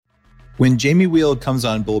When Jamie Wheal comes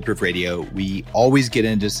on Bulletproof Radio, we always get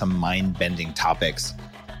into some mind-bending topics.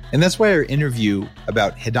 And that's why our interview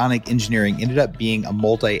about hedonic engineering ended up being a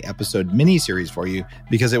multi-episode mini-series for you,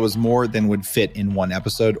 because it was more than would fit in one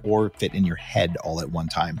episode or fit in your head all at one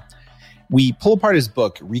time. We pull apart his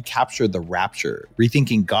book, Recapture the Rapture,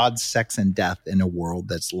 rethinking God, sex, and death in a world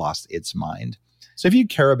that's lost its mind. So if you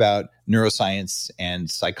care about neuroscience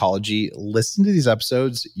and psychology, listen to these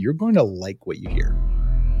episodes. You're going to like what you hear.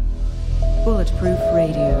 Bulletproof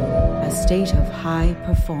Radio, a state of high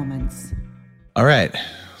performance. All right.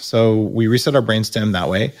 So we reset our brainstem that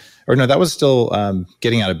way. Or no, that was still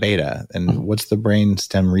getting out of beta. And what's the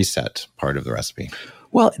brainstem reset part of the recipe?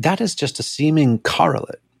 Well, that is just a seeming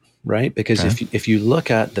correlate, right? Because Okay. if you look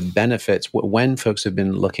at the benefits, when folks have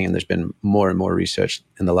been looking, and there's been more and more research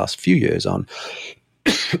in the last few years on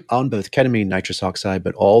both ketamine, nitrous oxide,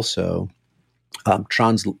 but also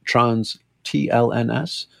trans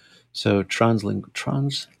TLNS. So trans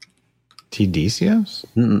TDCS?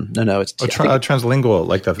 No, it's translingual,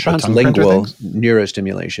 like the tongue printer translingual things?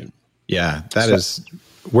 neurostimulation. Yeah, that is.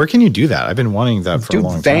 Where can you do that? I've been wanting that for a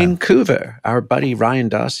long time. Vancouver. Our buddy Ryan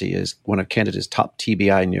Darcy is one of Canada's top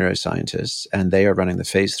TBI neuroscientists, and they are running the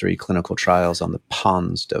phase 3 clinical trials on the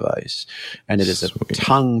PONS device. And it is Sweet. a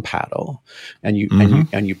tongue paddle, and you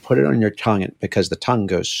put it on your tongue because the tongue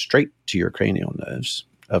goes straight to your cranial nerves,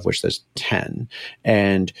 of which there's 10.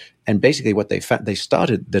 And basically what they found, they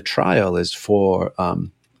started the trial is for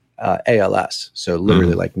ALS, so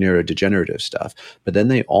literally like neurodegenerative stuff. But then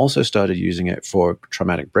they also started using it for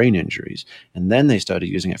traumatic brain injuries. And then they started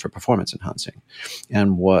using it for performance enhancing.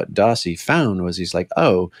 And what Darcy found was he's like,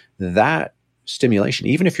 oh, that stimulation,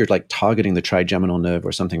 even if you're like targeting the trigeminal nerve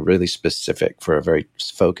or something really specific for a very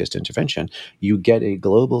focused intervention, you get a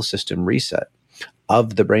global system reset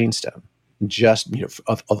of the brainstem. Just,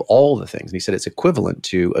 of all the things. And he said it's equivalent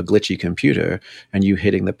to a glitchy computer and you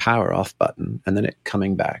hitting the power off button and then it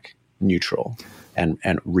coming back neutral and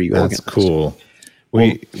reorganized. That's cool.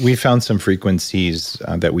 We found some frequencies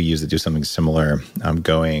that we use to do something similar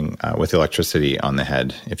going with electricity on the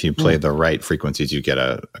head. If you play the right frequencies, you get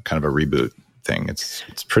a kind of a reboot thing.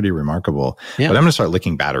 It's pretty remarkable. Yeah. But I'm going to start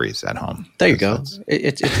licking batteries at home. There you go.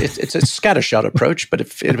 It's a scattershot approach, but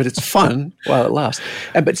it's fun while it lasts.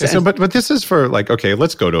 But this is for like, okay,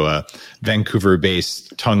 let's go to a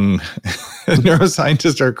Vancouver-based tongue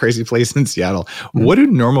neuroscientist or a crazy place in Seattle. What do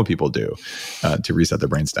normal people do to reset their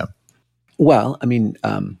brainstem? Well, I mean,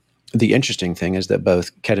 the interesting thing is that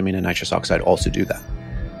both ketamine and nitrous oxide also do that.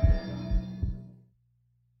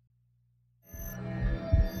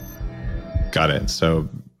 Got it. So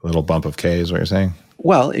a little bump of K is what you're saying?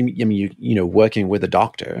 Well, I mean, working with a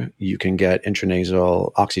doctor, you can get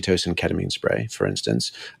intranasal oxytocin ketamine spray, for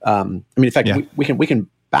instance. In fact, we can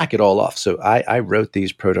back it all off. So I wrote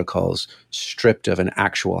these protocols stripped of an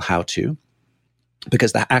actual how-to,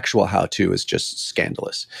 because the actual how-to is just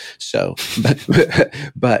scandalous. So, but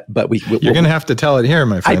you're going to have to tell it here,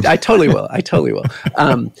 my friend. I totally will.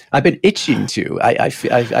 I've been itching to. I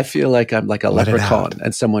feel like I'm like a leprechaun,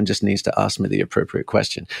 and someone just needs to ask me the appropriate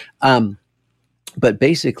question. But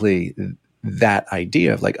basically, that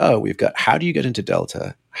idea of like, oh, we've got how do you get into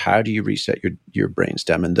delta? How do you reset your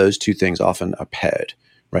brainstem? And those two things often are paired,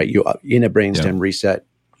 right? You in a brainstem reset.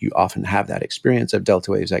 You often have that experience of delta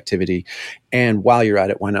waves activity. And while you're at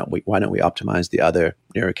it, why don't we optimize the other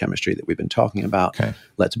neurochemistry that we've been talking about? Okay.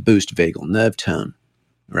 Let's boost vagal nerve tone,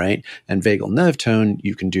 right? And vagal nerve tone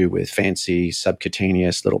you can do with fancy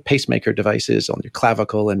subcutaneous little pacemaker devices on your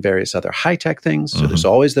clavicle and various other high-tech things. So there's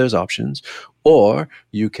always those options. Or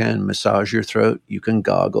you can massage your throat, you can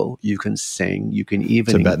gargle, you can sing, you can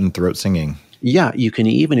even... Tibetan throat singing. Yeah, you can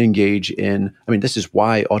even engage in... this is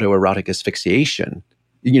why autoerotic asphyxiation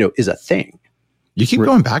is a thing. You keep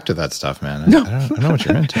going back to that stuff, man. I don't know what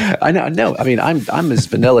you're into. I know. I'm as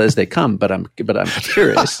vanilla as they come, but I'm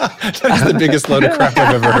curious. That's the biggest load of crap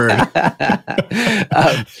I've ever heard.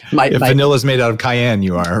 Vanilla's made out of cayenne,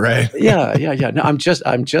 you are, right? Yeah. No, I'm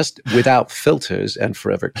just without filters and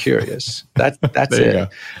forever curious. That's there you go.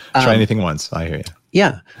 Try anything once. I hear you.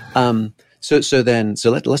 Yeah. So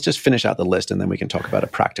let's just finish out the list, and then we can talk about a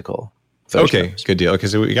practical. Okay, good deal. Okay,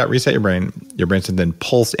 so we got reset your brain, and then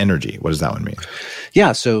pulse energy. What does that one mean?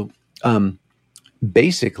 Yeah, so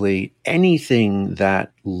basically anything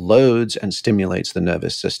that loads and stimulates the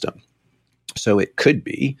nervous system. So it could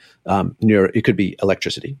be it could be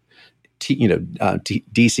electricity,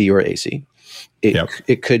 DC or AC.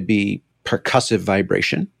 It could be percussive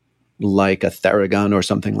vibration, like a Theragun or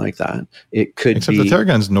something like that. It could Except the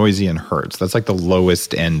Theragun's noisy and hurts. That's like the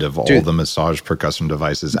lowest end of all the massage percussion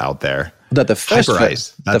devices out there. The first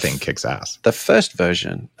Hyperice, that thing kicks ass. The first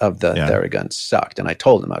version of the Theragun sucked, and I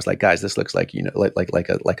told them, I was like, guys, this looks like like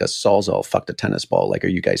a Sawzall fucked a tennis ball. Like, are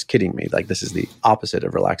you guys kidding me? Like, this is the opposite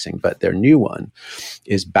of relaxing. But their new one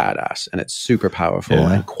is badass, and it's super powerful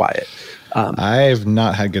and quiet. I've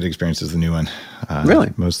not had good experiences with the new one.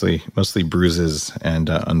 Really? Mostly bruises and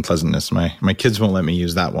unpleasantness. My kids won't let me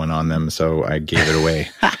use that one on them, so I gave it away.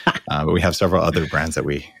 But we have several other brands that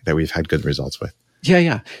we've had good results with.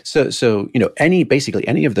 Yeah. So basically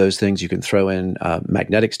any of those things you can throw in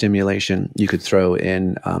magnetic stimulation, you could throw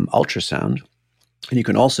in ultrasound, and you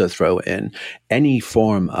can also throw in any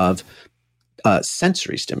form of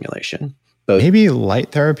sensory stimulation. Maybe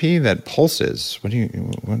light therapy that pulses. What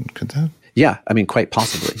could that? Yeah, I mean, quite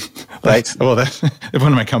possibly, right? Well, that's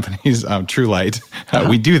one of my companies, True Light.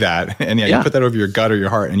 We do that, and you put that over your gut or your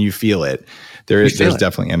heart, and you feel it. There's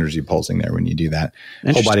definitely energy pulsing there when you do that.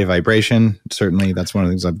 Whole body vibration, certainly. That's one of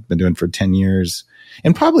the things I've been doing for 10 years.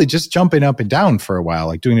 And probably just jumping up and down for a while,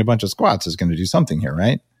 like doing a bunch of squats is going to do something here,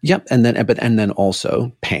 right? Yep. And then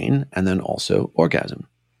also pain, and then also orgasm.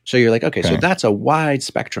 So you're like, okay, so that's a wide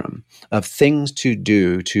spectrum of things to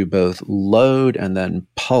do to both load and then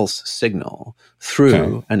pulse signal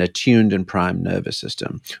through an attuned and primed nervous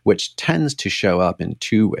system, which tends to show up in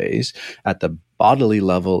two ways. At the bodily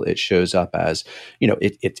level, it shows up as,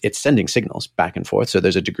 it's sending signals back and forth. So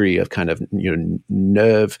there's a degree of kind of,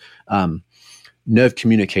 nerve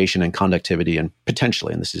communication and conductivity, and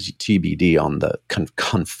potentially, and this is TBD on the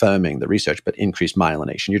confirming the research, but increased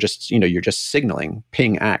myelination. You're just signaling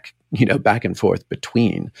ping-ack, back and forth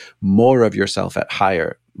between more of yourself at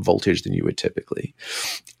higher voltage than you would typically.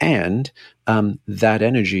 And that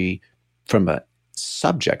energy from a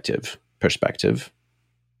subjective perspective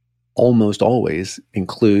almost always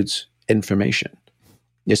includes information.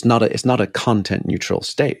 It's not a content neutral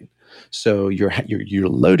state. So you're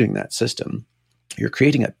loading that system. You're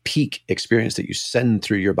creating a peak experience that you send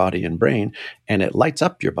through your body and brain, and it lights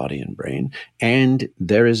up your body and brain. And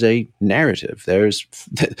there is a narrative.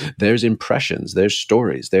 There's impressions, there's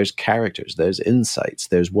stories, there's characters, there's insights,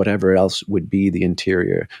 there's whatever else would be the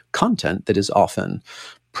interior content that is often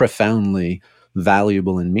profoundly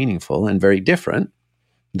valuable and meaningful and very different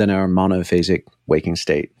than our monophasic waking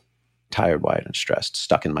state, tired, wired, and stressed,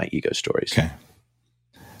 stuck in my ego stories. Okay.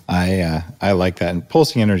 I like that. And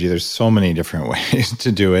pulsing energy, there's so many different ways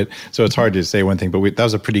to do it. So it's hard to say one thing, but that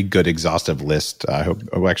was a pretty good exhaustive list. I hope,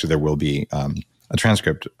 actually there will be a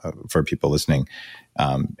transcript for people listening.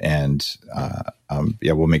 We'll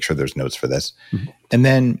make sure there's notes for this. Mm-hmm. And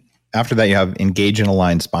then after that, you have engage and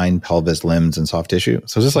align spine, pelvis, limbs, and soft tissue.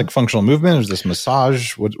 So is this like functional movement, or is this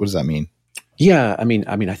massage? What does that mean? Yeah, I mean,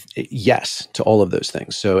 yes to all of those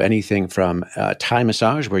things. So anything from Thai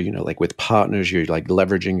massage, where, like with partners, you're like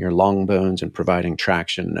leveraging your long bones and providing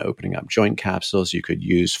traction and opening up joint capsules. You could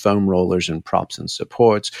use foam rollers and props and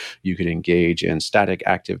supports. You could engage in static,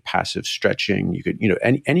 active, passive stretching. You could,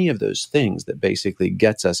 any of those things that basically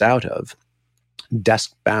gets us out of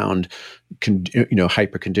desk-bound,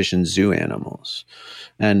 hyper-conditioned zoo animals.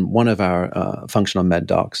 And one of our functional med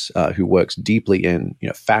docs who works deeply in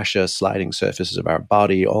fascia, sliding surfaces of our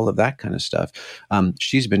body, all of that kind of stuff,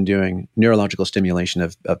 she's been doing neurological stimulation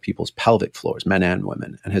of people's pelvic floors, men and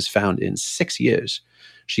women, and has found in 6 years,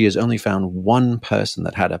 she has only found one person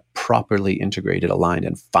that had a properly integrated, aligned,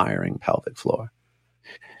 and firing pelvic floor.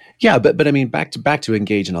 Yeah, but I mean, back to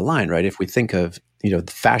engage and align, right? If we think of the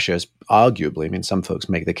fascia is arguably, I mean, some folks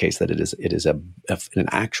make the case that it is an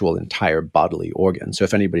actual entire bodily organ. So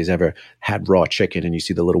if anybody's ever had raw chicken and you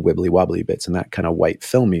see the little wibbly wobbly bits and that kind of white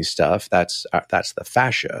filmy stuff, that's the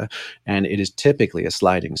fascia, and it is typically a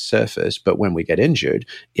sliding surface. But when we get injured,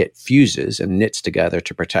 it fuses and knits together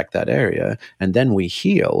to protect that area, and then we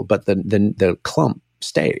heal. But the clump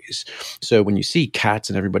stays. So when you see cats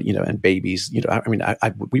and everybody, and babies,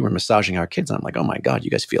 we were massaging our kids, and I'm like, oh my God, you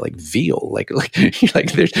guys feel like veal, like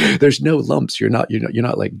there's no lumps. You're not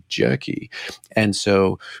like jerky. And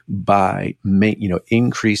so by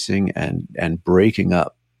increasing and breaking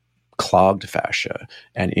up clogged fascia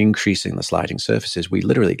and increasing the sliding surfaces, we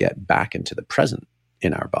literally get back into the present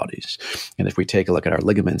in our bodies. And if we take a look at our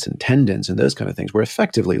ligaments and tendons and those kind of things, we're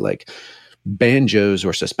effectively like banjos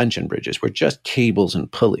or suspension bridges. We're just cables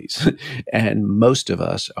and pulleys. And most of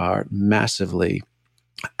us are massively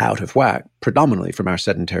out of whack, predominantly from our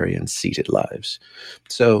sedentary and seated lives.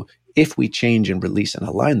 So if we change and release and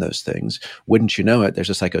align those things, wouldn't you know it, there's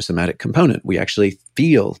a psychosomatic component. We actually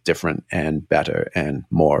feel different and better and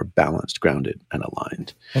more balanced, grounded, and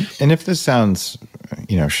aligned. And if this sounds,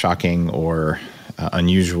 shocking or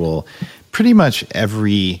unusual, pretty much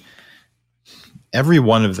every every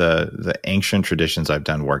one of the ancient traditions I've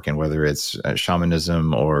done work in, whether it's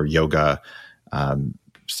shamanism or yoga,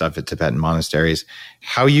 stuff at Tibetan monasteries,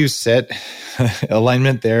 how you set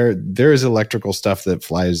alignment there is electrical stuff that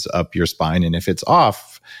flies up your spine. And if it's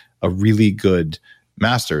off, a really good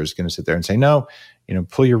master is going to sit there and say, no,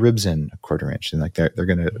 pull your ribs in a quarter inch. And like they're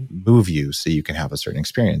going to move you so you can have a certain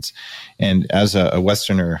experience. And as a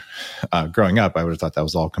Westerner growing up, I would have thought that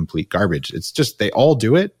was all complete garbage. It's just, they all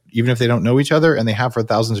do it, even if they don't know each other, and they have for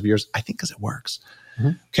thousands of years, I think because it works.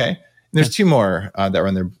 Mm-hmm. Okay. And there's two more that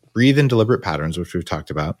run there. Breathe in deliberate patterns, which we've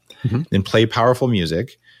talked about. Mm-hmm. Then play powerful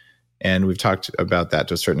music. And we've talked about that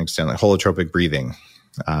to a certain extent, like holotropic breathing,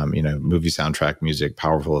 movie soundtrack music,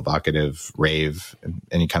 powerful, evocative, rave,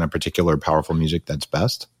 any kind of particular powerful music that's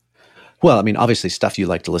best. Well, I mean, obviously stuff you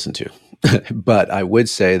like to listen to, but I would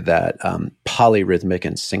say that polyrhythmic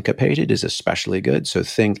and syncopated is especially good. So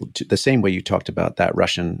the same way you talked about that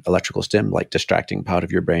Russian electrical stim, like distracting part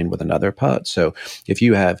of your brain with another part. So if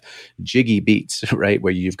you have jiggy beats, right,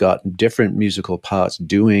 where you've got different musical parts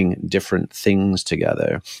doing different things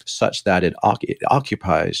together, such that it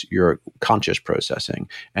occupies your conscious processing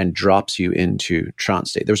and drops you into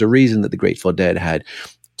trance state. There's a reason that the Grateful Dead had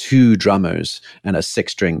 2 drummers and a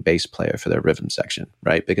 6-string bass player for their rhythm section,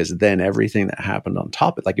 right? Because then everything that happened on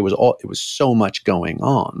top of it, it was so much going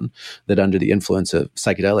on that under the influence of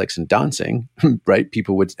psychedelics and dancing, right?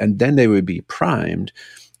 And then they would be primed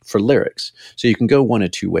for lyrics. So you can go one of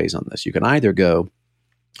two ways on this. You can either go,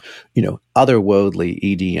 otherworldly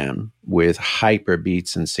EDM with hyper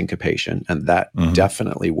beats and syncopation. And that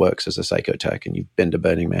definitely works as a psychotech. And you've been to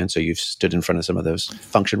Burning Man, so you've stood in front of some of those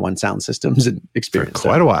Function One sound systems and experienced for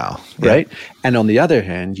quite a while. Right. Yeah. And on the other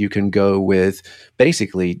hand, you can go with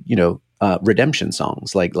basically, redemption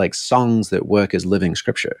songs, like songs that work as living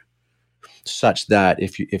scripture, such that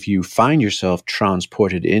if you find yourself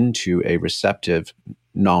transported into a receptive,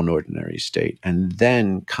 non-ordinary state, and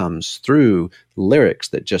then comes through lyrics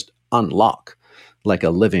that just unlock like a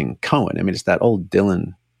living koan. I mean, it's that old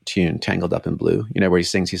Dylan tune, Tangled Up in Blue, where he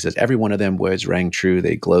says, every one of them words rang true.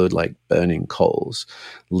 They glowed like burning coals,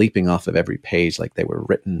 leaping off of every page like they were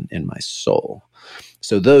written in my soul.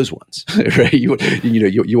 So those ones, right? You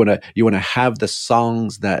want to have the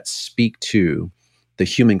songs that speak to the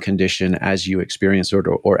human condition as you experience it,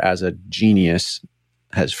 or as a genius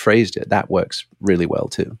has phrased it. That works really well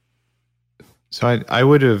too. So I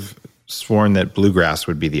would have sworn that bluegrass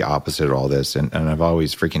would be the opposite of all this, and I've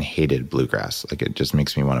always freaking hated bluegrass. Like, it just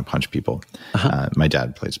makes me want to punch people. My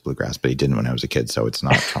dad plays bluegrass, but he didn't when I was a kid, so it's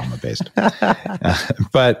not trauma-based.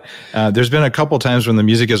 But there's been a couple times when the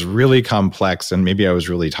music is really complex, and maybe I was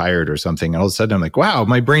really tired or something, and all of a sudden I'm like, wow,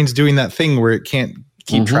 my brain's doing that thing where it can't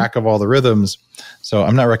keep track of all the rhythms. So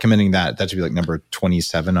I'm not recommending that. That should be like number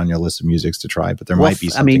 27 on your list of musics to try, but there might be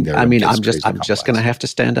something there. I'm just going to have to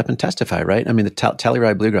stand up and testify, right? I mean, the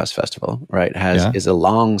Telluride Bluegrass Festival, right, is a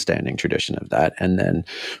long-standing tradition of that. And then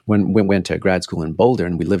when we went to grad school in Boulder,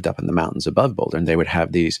 and we lived up in the mountains above Boulder, and they would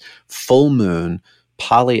have these full moon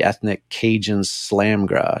polyethnic Cajun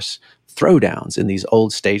slamgrass throwdowns in these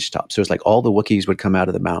old stage tops. So it was like all the Wookiees would come out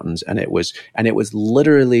of the mountains, and it was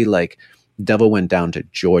literally like Devil Went Down to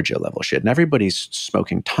Georgia level shit. And everybody's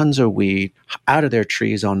smoking tons of weed out of their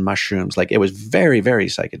trees on mushrooms. Like, it was very, very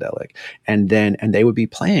psychedelic. And they would be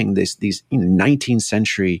playing these 19th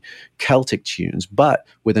century Celtic tunes, but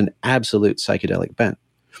with an absolute psychedelic bent.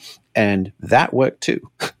 And that worked too.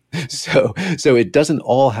 So it doesn't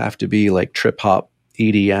all have to be like trip hop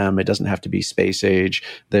EDM. It doesn't have to be space age.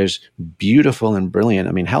 There's beautiful and brilliant,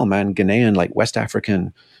 I mean, hell, man, Ghanaian, like West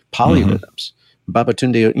African polyrhythms.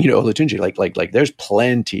 Babatunde, Olatunji, like there's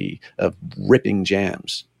plenty of ripping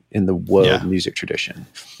jams in the world music tradition.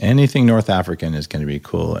 Anything North African is going to be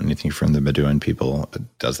cool. Anything from the Bedouin people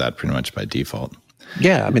does that pretty much by default.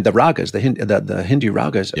 Yeah, I mean, the ragas, the Hindu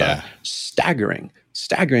ragas are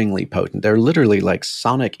staggeringly potent. They're literally like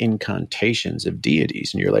sonic incantations of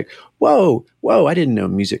deities, and you're like, whoa, I didn't know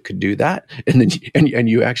music could do that. And then and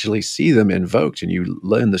you actually see them invoked, and you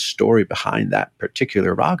learn the story behind that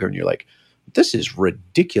particular raga, and you're like, this is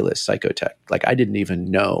ridiculous psychotech. Like, I didn't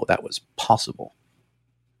even know that was possible.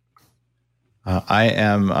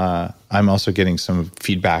 I'm also getting some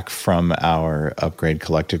feedback from our Upgrade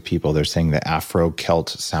Collective people. They're saying the Afro-Celt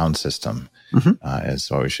sound system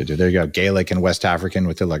is what we should do. There you go. Gaelic and West African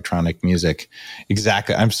with electronic music.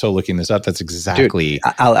 Exactly. I'm so looking this up. That's exactly. Dude,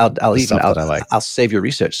 I'll save your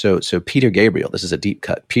research. So Peter Gabriel, this is a deep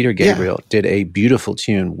cut. Peter Gabriel did a beautiful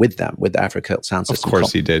tune with them, with the Afro-Celt sound system. Of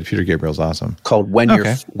course he did. Peter Gabriel's awesome. Called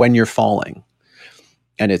When You're Falling.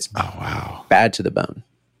 And it's bad to the bone.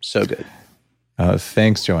 So good.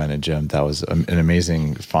 Thanks, Joanna Jim. That was an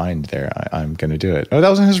amazing find there. I'm going to do it. Oh, that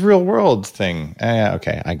was in his real world thing.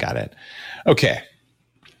 Okay, I got it. Okay.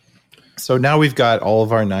 So now we've got all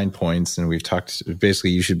of our 9 points, and we've talked,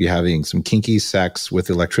 basically you should be having some kinky sex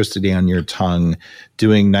with electricity on your tongue,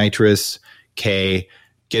 doing nitrous K,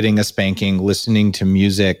 getting a spanking, listening to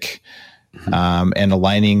music, and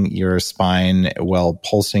aligning your spine while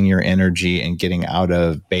pulsing your energy and getting out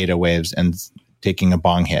of beta waves and taking a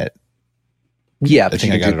bong hit. Yeah. I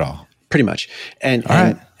think I got it all. Pretty much.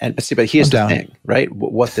 But here's the thing, right?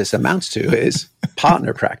 What this amounts to is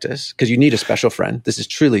partner practice, because you need a special friend. This is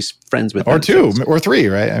truly friends with benefits. 2 or 3,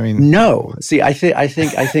 right? I mean, no. See, I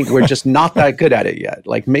think we're just not that good at it yet.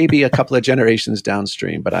 Like maybe a couple of generations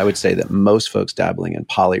downstream, but I would say that most folks dabbling in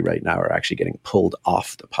poly right now are actually getting pulled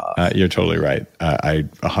off the path. You're totally right. I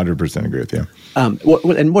 100% agree with you.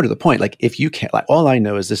 And more to the point, like if you can't, like all I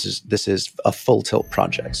know is this is a full tilt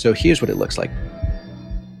project. So here's what it looks like.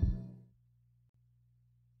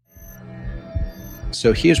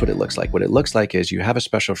 So here's what it looks like. What it looks like is you have a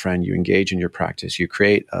special friend, you engage in your practice, you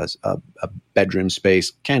create a bedroom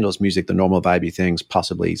space, candles, music, the normal vibey things,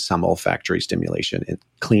 possibly some olfactory stimulation,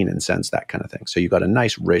 clean incense, that kind of thing. So you've got a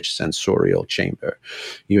nice, rich, sensorial chamber.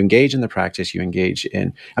 You engage in the practice, you engage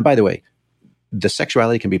in, and by the way, the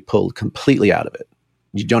sexuality can be pulled completely out of it.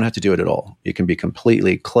 You don't have to do it at all. You can be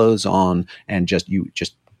completely clothes on and just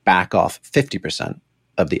back off 50%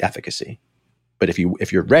 of the efficacy. But if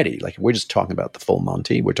you're ready, like we're just talking about the full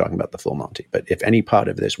Monty, we're talking about the full Monty. But if any part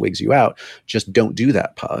of this wigs you out, just don't do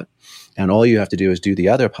that part. And all you have to do is do the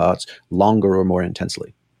other parts longer or more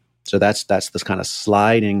intensely. So that's this kind of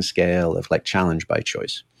sliding scale of like challenge by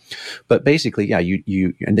choice. But basically, yeah,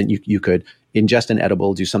 you could ingest an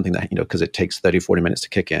edible, do something that, because it takes 30, 40 minutes to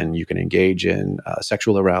kick in. You can engage in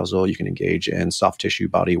sexual arousal. You can engage in soft tissue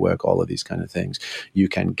body work, all of these kind of things. You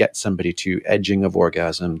can get somebody to edging of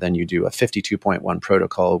orgasm. Then you do a 52.1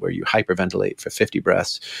 protocol where you hyperventilate for 50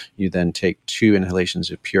 breaths. You then take 2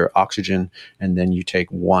 inhalations of pure oxygen, and then you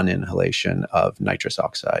take 1 inhalation of nitrous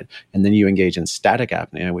oxide. And then you engage in static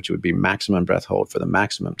apnea, which would be maximum breath hold for the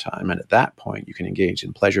maximum time. And at that point, you can engage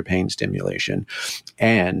in pleasure pain stimulation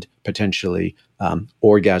and potentially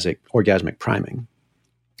orgasmic priming,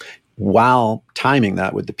 while timing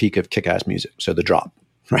that with the peak of kick-ass music. So the drop,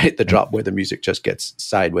 right? The drop where the music just gets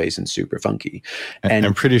sideways and super funky. And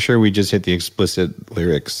I'm pretty sure we just hit the explicit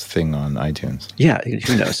lyrics thing on iTunes. Yeah,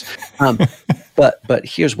 who knows? But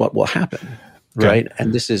here's what will happen, right? Okay.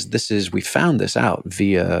 And this is we found this out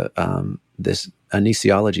via this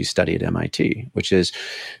anesthesiology study at MIT, which is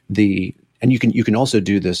and you can also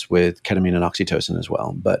do this with ketamine and oxytocin as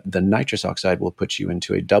well. But the nitrous oxide will put you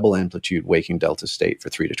into a double amplitude waking delta state for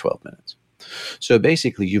 3 to 12 minutes. So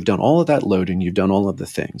basically, you've done all of that loading, you've done all of the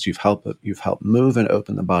things, you've helped move and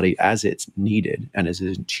open the body as it's needed and as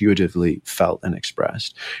is intuitively felt and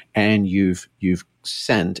expressed, and you've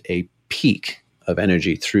sent a peak of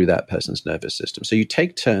energy through that person's nervous system. So you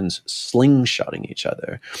take turns slingshotting each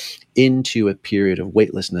other into a period of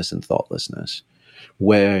weightlessness and thoughtlessness,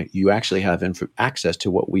 where you actually have access to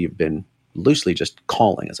what we've been loosely just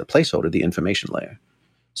calling as a placeholder the information layer.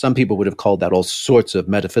 Some people would have called that all sorts of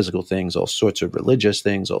metaphysical things, all sorts of religious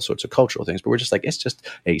things, all sorts of cultural things, but we're just like, it's just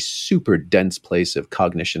a super dense place of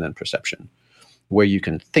cognition and perception, where you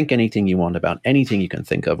can think anything you want about anything you can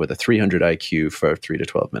think of with a 300 IQ for 3 to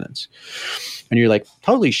 12 minutes. And you're like,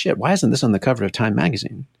 holy shit, why isn't this on the cover of Time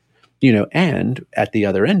magazine? And at the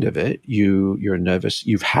other end of it, you're nervous.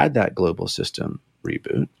 You've had that global system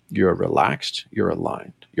reboot. You're relaxed. You're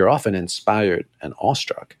aligned. You're often inspired and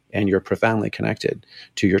awestruck, and you're profoundly connected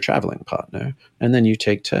to your traveling partner. And then you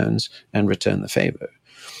take turns and return the favor.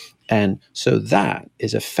 And so that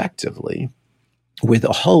is effectively, with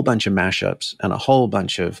a whole bunch of mashups and a whole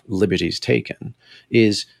bunch of liberties taken,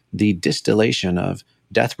 is the distillation of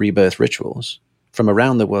death rebirth rituals from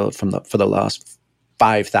around the world for the last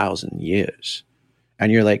 5,000 years.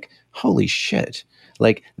 And you're like, holy shit.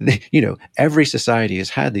 Like, every society has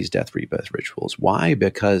had these death rebirth rituals. Why?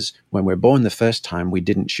 Because when we're born the first time, we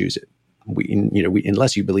didn't choose it. We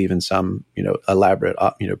unless you believe in some, elaborate,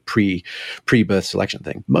 pre-birth selection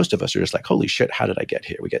thing. Most of us are just like, holy shit, how did I get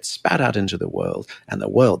here? We get spat out into the world, and the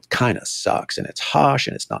world kind of sucks, and it's harsh,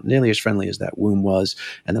 and it's not nearly as friendly as that womb was.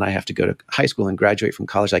 And then I have to go to high school and graduate from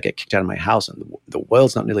college. I get kicked out of my house, and the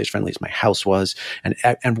world's not nearly as friendly as my house was.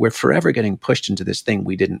 And we're forever getting pushed into this thing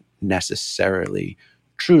we didn't necessarily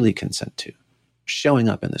truly consent to, showing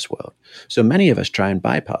up in this world. So many of us try and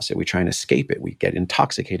bypass it. We try and escape it. We get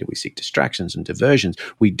intoxicated. We seek distractions and diversions.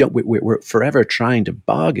 We're forever trying to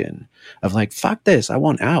bargain of like, fuck this. I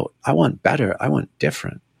want out. I want better. I want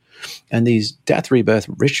different. And these death rebirth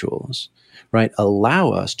rituals right, allow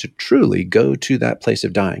us to truly go to that place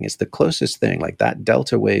of dying. It's the closest thing, like that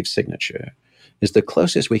delta wave signature is the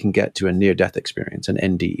closest we can get to a near-death experience, an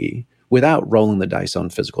NDE, without rolling the dice on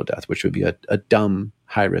physical death, which would be a dumb,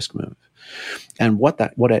 high-risk move. And what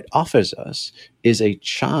it offers us is a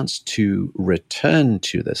chance to return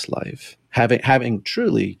to this life, having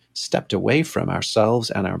truly stepped away from ourselves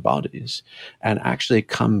and our bodies, and actually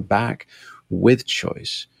come back with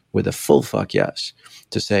choice, with a full fuck yes,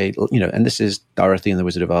 to say, and this is Dorothy and the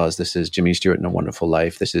Wizard of Oz, this is Jimmy Stewart in A Wonderful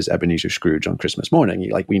Life, this is Ebenezer Scrooge on Christmas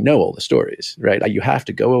morning. We know all the stories, right? You have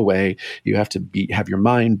to go away, you have to have your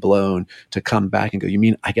mind blown to come back and go, you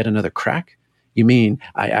mean I get another crack? You mean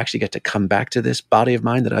I actually get to come back to this body of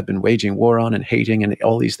mine that I've been waging war on and hating and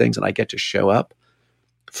all these things, and I get to show up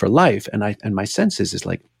for life? And my sense is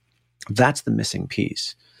like, that's the missing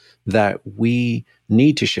piece that we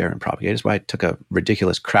need to share and propagate. That's why I took a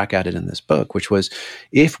ridiculous crack at it in this book, which was,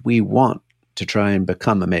 if we want to try and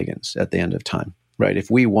become Omegans at the end of time, right?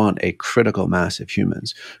 If we want a critical mass of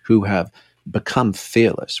humans who have become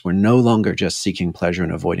fearless, we're no longer just seeking pleasure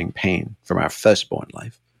and avoiding pain from our firstborn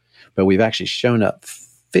life, but we've actually shown up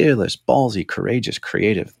fearless, ballsy, courageous,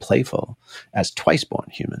 creative, playful as twice-born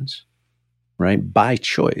humans, right? By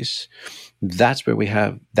choice. That's where we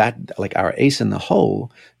have that, like our ace in the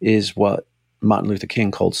hole is what Martin Luther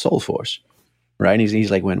King called soul force, right? And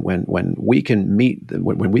he's like, when we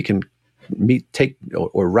can take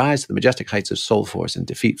or rise to the majestic heights of soul force and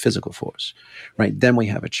defeat physical force, right? Then we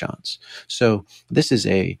have a chance. So this is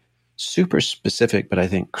a super specific, but I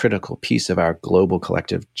think critical piece of our global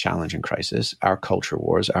collective challenge and crisis, our culture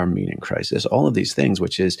wars, our meaning crisis, all of these things,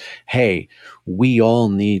 which is, hey, we all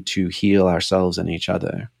need to heal ourselves and each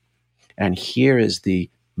other. And here is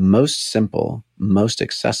the most simple, most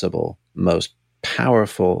accessible, most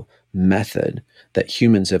powerful method that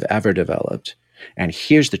humans have ever developed. And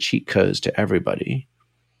here's the cheat codes to everybody.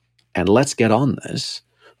 And let's get on this,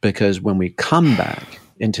 because when we come back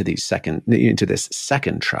into this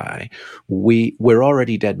second try, we're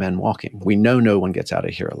already dead men walking. We know no one gets out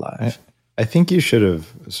of here alive. I think you should have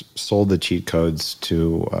sold the cheat codes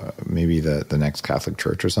to maybe the next Catholic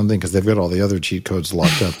Church or something, because they've got all the other cheat codes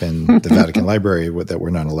locked up in the Vatican Library that we're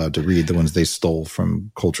not allowed to read, the ones they stole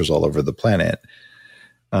from cultures all over the planet.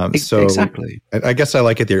 So exactly. I guess I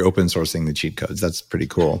like it. They're open sourcing the cheat codes. That's pretty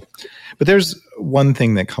cool. But there's one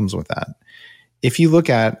thing that comes with that. If you look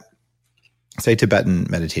at, say, Tibetan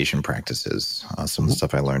meditation practices, some of the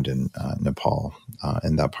stuff I learned in Nepal,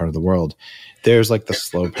 in that part of the world, there's like the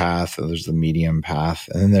slow path, there's the medium path,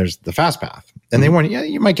 and then there's the fast path. And they warn you,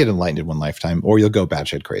 you might get enlightened in one lifetime, or you'll go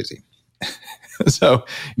batshit crazy. So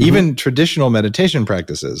even traditional meditation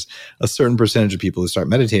practices, a certain percentage of people who start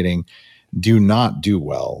meditating do not do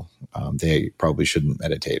well. They probably shouldn't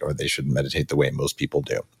meditate, or they shouldn't meditate the way most people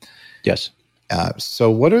do. Yes. So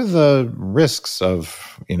what are the risks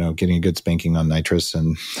of, getting a good spanking on nitrous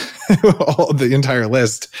and all the entire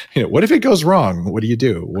list? What if it goes wrong? What do you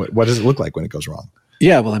do? What does it look like when it goes wrong?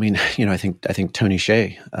 Yeah, well, I mean, I think Tony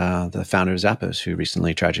Hsieh, the founder of Zappos, who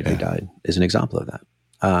recently tragically died, is an example of that.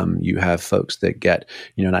 You have folks that get,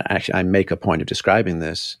 and I make a point of describing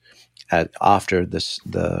this after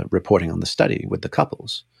the reporting on the study with the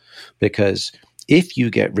couples, because if you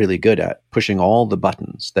get really good at pushing all the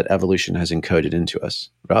buttons that evolution has encoded into us,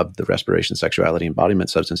 the respiration, sexuality, embodiment,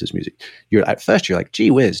 substances, music, at first you're like,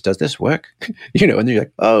 gee whiz, does this work? And then you're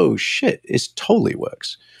like, oh shit, it totally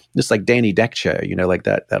works. Just like Danny Deckchair, like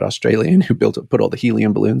that Australian who put all the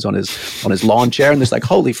helium balloons on his lawn chair, and it's like,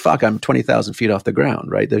 holy fuck, I'm 20,000 feet off the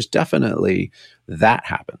ground, right? There's definitely that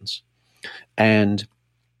happens. And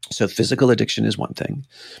so physical addiction is one thing.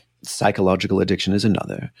 Psychological addiction is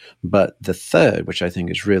another. But the third, which I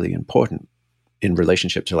think is really important in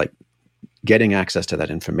relationship to like getting access to that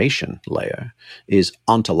information layer, is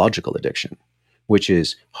ontological addiction, which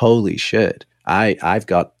is, holy shit, I've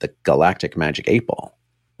got the galactic magic 8-ball,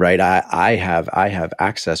 right? I have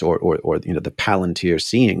access or the Palantir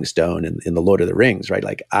seeing stone in the Lord of the Rings, right?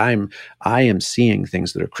 Like I am seeing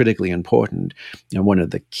things that are critically important. And one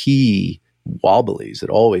of the key wobblies that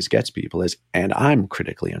always gets people is, and I'm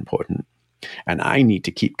critically important, and I need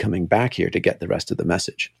to keep coming back here to get the rest of the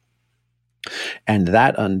message. And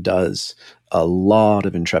that undoes a lot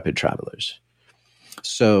of intrepid travelers.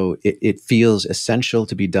 So it feels essential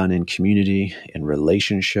to be done in community, in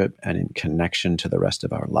relationship, and in connection to the rest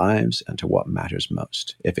of our lives and to what matters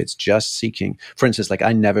most. If it's just seeking, for instance, like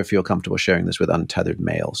I never feel comfortable sharing this with untethered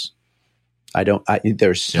males.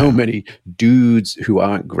 There's so many dudes who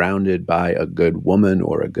aren't grounded by a good woman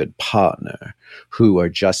or a good partner, who are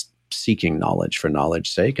just seeking knowledge for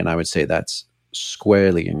knowledge's sake. And I would say that's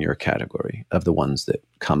squarely in your category of the ones that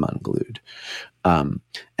come unglued. And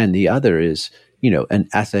the other is, an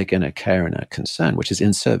ethic and a care and a concern, which is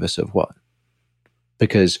in service of what?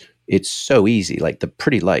 Because it's so easy. Like, the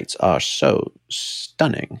pretty lights are so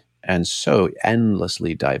stunning and so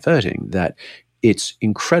endlessly diverting that it's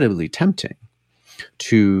incredibly tempting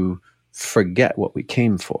to forget what we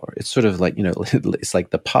came for. It's sort of like, it's like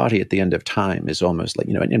the party at the end of time is almost like,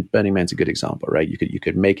 and Burning Man's a good example, right? You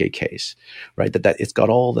could make a case, right? That it's got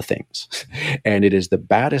all the things and it is the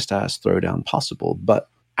baddest ass throwdown possible. But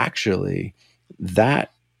actually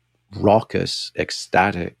that raucous,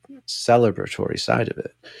 ecstatic, celebratory side of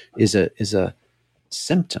it is a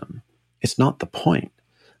symptom. It's not the point.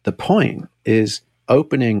 The point is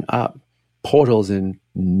opening up portals in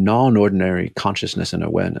non-ordinary consciousness and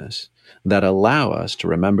awareness that allow us to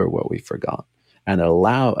remember what we forgot and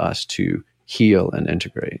allow us to heal and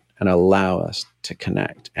integrate and allow us to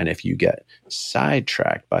connect. And if you get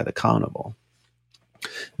sidetracked by the carnival,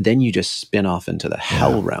 then you just spin off into the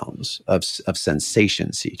hell realms of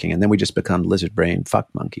sensation seeking. And then we just become lizard brain fuck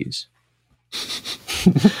monkeys.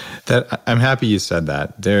 That I'm happy you said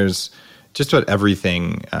that. There's just about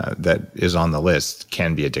everything that is on the list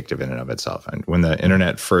can be addictive in and of itself. And when the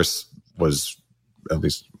internet first was, at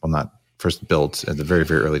least, well, not first built at the very,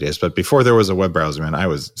 very early days, but before there was a web browser, man, I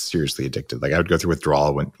was seriously addicted. Like, I would go through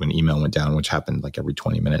withdrawal when email went down, which happened like every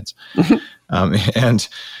 20 minutes. And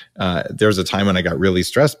there was a time when I got really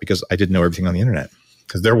stressed because I didn't know everything on the internet.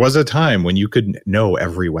 Because there was a time when you could know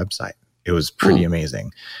every website. It was pretty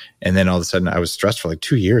amazing. And then all of a sudden I was stressed for like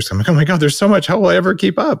 2 years. I'm like, oh my God, there's so much. How will I ever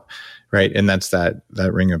keep up? Right. And that's that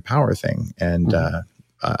ring of power thing. And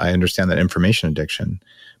I understand that information addiction.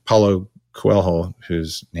 Paulo Coelho,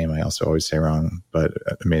 whose name I also always say wrong, but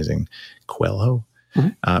amazing. Coelho,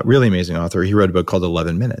 really amazing author. He wrote a book called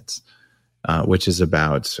 11 Minutes, which is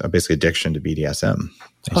about basically addiction to BDSM.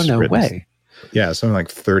 Oh, no way. Yeah, something like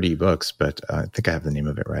 30 books, but I think I have the name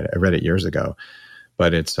of it right. I read it years ago,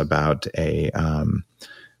 but it's about a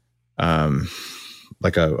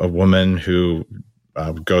woman who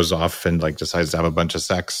goes off and like decides to have a bunch of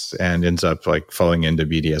sex and ends up like falling into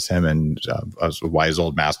BDSM, and a wise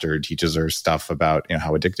old master teaches her stuff about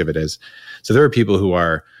how addictive it is. So there are people who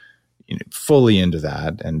are fully into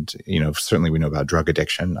that, and certainly we know about drug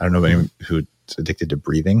addiction. I don't know anyone who's addicted to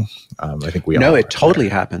breathing. I think we all. No, it totally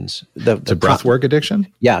happens. The breathwork addiction.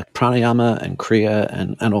 Yeah, pranayama and kriya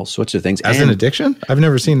and all sorts of things. As an addiction, I've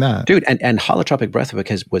never seen that, dude. And holotropic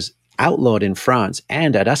breathwork was outlawed in France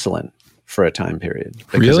and at Esalen for a time period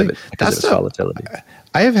because of its volatility.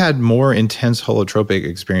 I have had more intense holotropic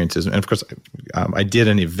experiences. And of course, I did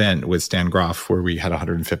an event with Stan Groff where we had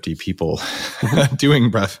 150 people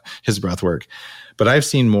doing his breath work. But I've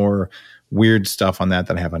seen more weird stuff on that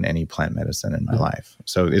than I have on any plant medicine in my life.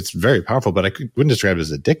 So it's very powerful, but I wouldn't describe it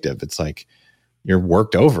as addictive. It's like you're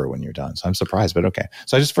worked over when you're done. So I'm surprised, but okay.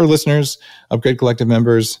 So just for listeners, Upgrade Collective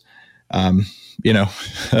members,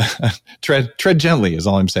 tread gently is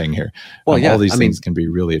all I'm saying here. Well, all these things can be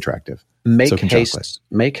really attractive.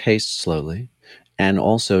 Make haste slowly, and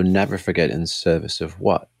also never forget in service of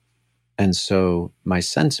what. And so my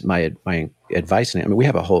advice, we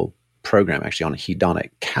have a whole program actually on hedonic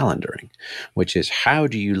calendaring, which is how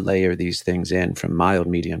do you layer these things in from mild,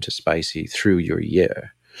 medium to spicy through your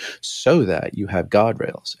year, so that you have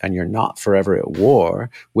guardrails and you're not forever at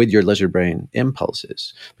war with your lizard brain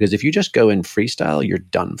impulses. Because if you just go in freestyle, you're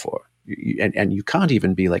done for. And you can't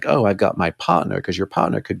even be like, oh, I've got my partner, because your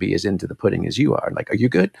partner could be as into the pudding as you are. Like, are you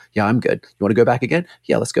good? Yeah, I'm good. You want to go back again?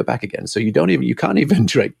 Yeah, let's go back again. So you can't even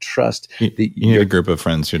trust. You need a group of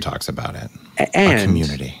friends who talks about it. And a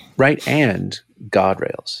community. Right. And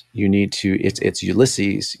guardrails. You need to, it's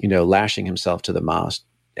Ulysses, lashing himself to the mast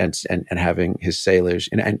and having his sailors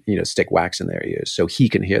and stick wax in their ears so he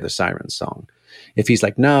can hear the siren song. If he's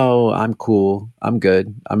like, no, I'm cool, I'm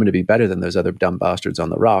good, I'm going to be better than those other dumb bastards on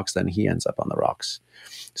the rocks, then he ends up on the rocks.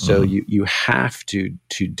 So you have to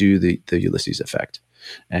do the Ulysses effect,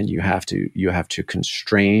 and you have to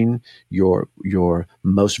constrain your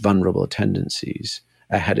most vulnerable tendencies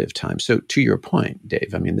ahead of time. So to your point,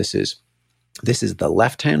 Dave, this is the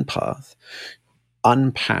left-hand path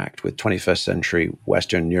unpacked with 21st century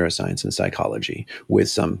Western neuroscience and psychology with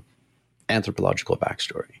some anthropological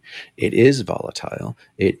backstory. It is volatile.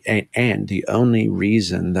 And the only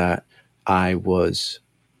reason that I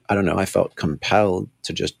felt compelled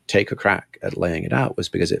to just take a crack at laying it out was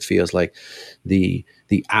because it feels like the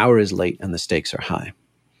hour is late and the stakes are high.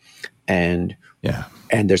 And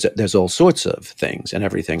there's all sorts of things, and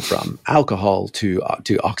everything from alcohol to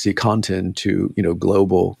OxyContin to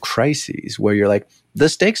global crises, where you're like, the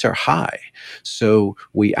stakes are high. So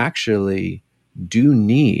we actually do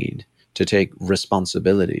need to take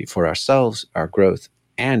responsibility for ourselves, our growth,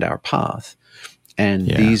 and our path. And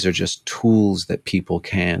these are just tools that people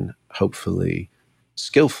can hopefully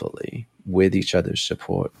skillfully, with each other's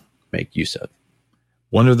support, make use of.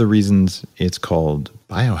 One of the reasons it's called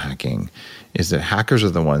biohacking is that hackers are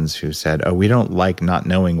the ones who said, oh, we don't like not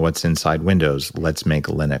knowing what's inside Windows. Let's make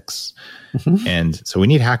Linux. Mm-hmm. And so we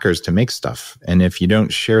need hackers to make stuff. And if you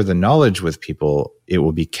don't share the knowledge with people, it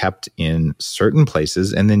will be kept in certain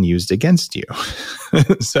places and then used against you.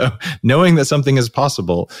 So knowing that something is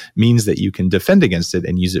possible means that you can defend against it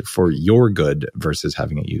and use it for your good versus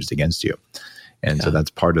having it used against you. And so that's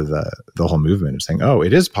part of the whole movement of saying, oh,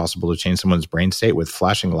 it is possible to change someone's brain state with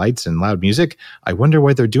flashing lights and loud music. I wonder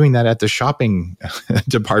why they're doing that at the shopping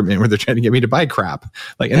department where they're trying to get me to buy crap.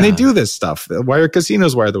 And they do this stuff. Why are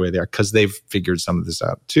casinos wired the way they are? Because they've figured some of this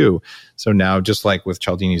out too. So now, just like with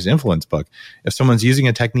Cialdini's influence book, if someone's using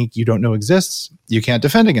a technique you don't know exists, you can't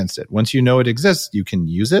defend against it. Once you know it exists, you can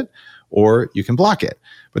use it or you can block it.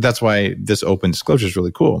 But that's why this open disclosure is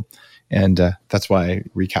really cool. And that's why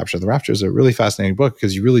Recapture the Rapture is a really fascinating book,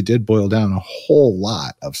 because you really did boil down a whole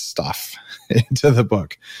lot of stuff into the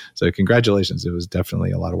book. So congratulations. It was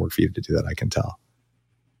definitely a lot of work for you to do that, I can tell.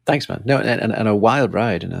 Thanks, man. No, and a wild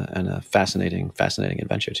ride and a fascinating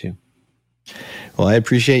adventure too. Well, I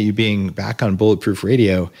appreciate you being back on Bulletproof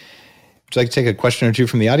Radio. Would you like to take a question or two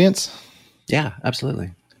from the audience? Yeah,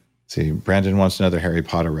 absolutely. Let's see, Brandon wants another Harry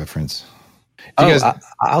Potter reference.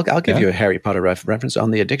 I'll give you a Harry Potter reference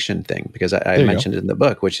on the addiction thing, because I mentioned it in the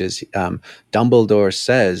book, which is Dumbledore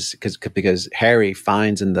says, because Harry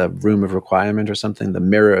finds in the room of requirement or something the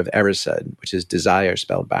mirror of Erised, which is desire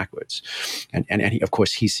spelled backwards, and he, of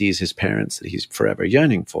course, he sees his parents that he's forever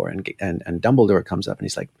yearning for, and Dumbledore comes up and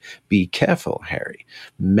he's like, "Be careful, Harry.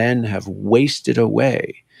 Men have wasted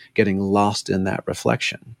away getting lost in that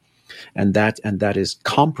reflection, and that is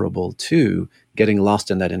comparable to getting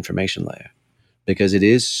lost in that information layer." Because it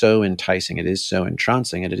is so enticing, it is so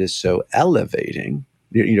entrancing, and it is so elevating,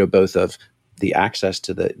 both of the access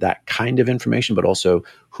to that kind of information, but also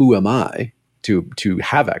who am I to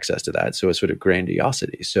have access to that? So a sort of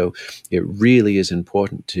grandiosity. So it really is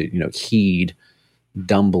important to, heed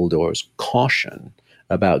Dumbledore's caution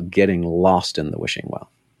about getting lost in the wishing well.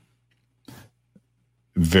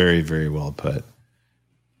 Very, very well put.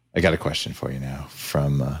 I got a question for you now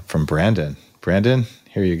from Brandon. Brandon,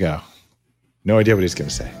 here you go. No idea what he's going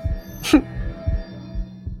to say.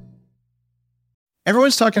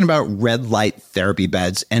 Everyone's talking about red light therapy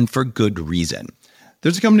beds, and for good reason.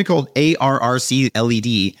 There's a company called ARRC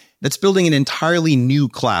LED that's building an entirely new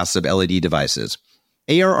class of LED devices.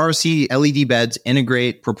 ARRC LED beds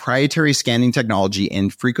integrate proprietary scanning technology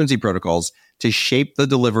and frequency protocols to shape the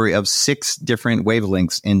delivery of 6 different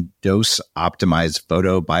wavelengths in dose-optimized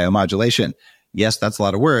photobiomodulation. Yes, that's a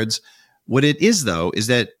lot of words. What it is, though, is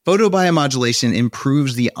that photobiomodulation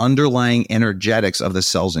improves the underlying energetics of the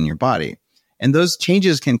cells in your body. And those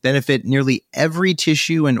changes can benefit nearly every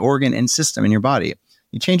tissue and organ and system in your body.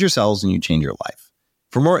 You change your cells and you change your life.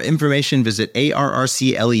 For more information, visit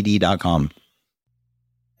arrcled.com.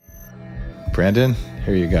 Brandon,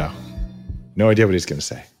 here you go. No idea what he's going to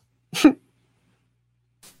say.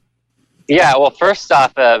 Yeah, well, first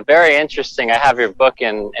off, very interesting. I have your book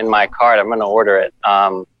in my cart. I'm going to order it.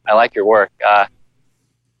 I like your work. I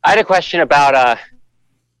had a question about,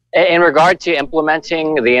 in regard to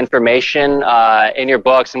implementing the information in your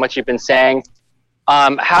books and what you've been saying,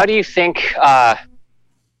 how do you think,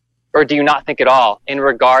 or do you not think at all, in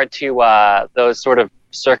regard to those sort of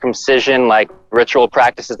circumcision, like ritual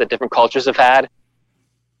practices that different cultures have had?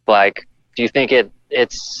 Like, do you think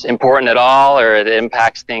it's important at all, or it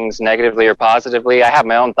impacts things negatively or positively? I have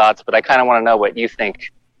my own thoughts, but I kind of want to know what you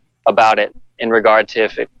think about it in regard to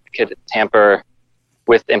if it could tamper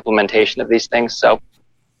with implementation of these things. So,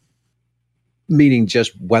 meaning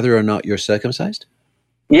just whether or not you're circumcised?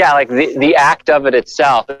 Yeah, like the act of it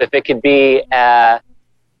itself, if it could be an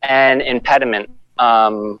impediment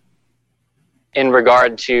in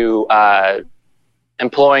regard to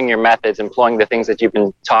employing your methods, employing the things that you've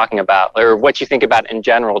been talking about, or what you think about in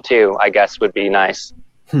general too, I guess would be nice.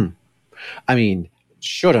 I mean,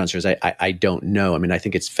 short answer is I don't know. I mean, I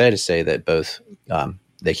think it's fair to say that both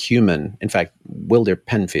the human, in fact, Wilder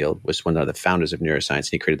Penfield was one of the founders of neuroscience.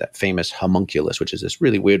 He created that famous homunculus, which is this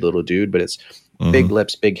really weird little dude, but it's big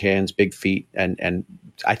lips, big hands, big feet, and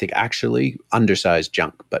I think actually undersized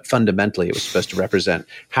junk. But fundamentally, it was supposed to represent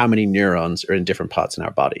how many neurons are in different parts in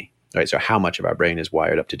our body, right? So how much of our brain is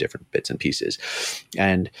wired up to different bits and pieces.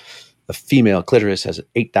 And a female clitoris has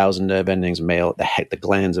 8,000 nerve endings. The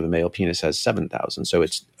glands of a male penis has 7,000. So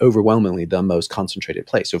it's overwhelmingly the most concentrated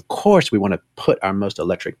place. So of course we want to put our most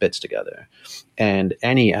electric bits together. And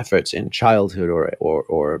any efforts in childhood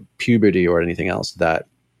or puberty or anything else that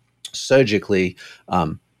surgically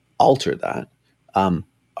alter that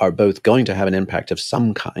are both going to have an impact of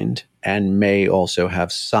some kind and may also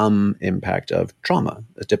have some impact of trauma,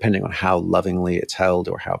 depending on how lovingly it's held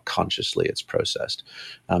or how consciously it's processed.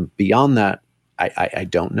 Beyond that, I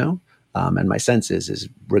don't know. And my sense is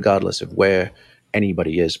regardless of where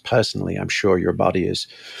anybody is personally, I'm sure your body is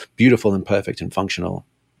beautiful and perfect and functional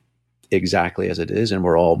exactly as it is, and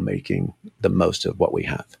we're all making the most of what we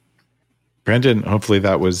have. Brandon, hopefully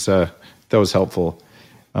that was helpful.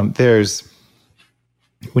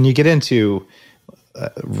 When you get into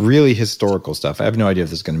really historical stuff, I have no idea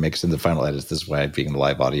if this is going to make it in the final edits. This is why being a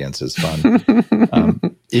live audience is fun.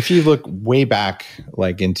 If you look way back,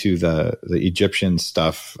 like into the Egyptian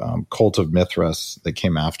stuff, cult of Mithras that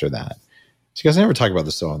came after that. So you guys never talk about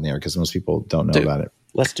this on the air because most people don't know about it.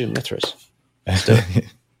 Let's do Mithras.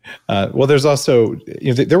 Well, there's also,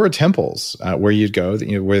 there were temples where you'd go,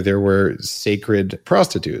 where there were sacred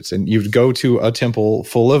prostitutes, and you'd go to a temple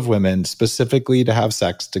full of women specifically to have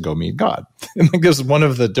sex to go meet God. And because one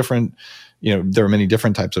of the different, there are many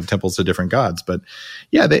different types of temples to different gods, but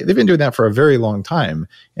yeah, they've been doing that for a very long time,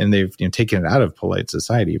 and they've taken it out of polite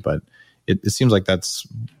society. But it seems like that's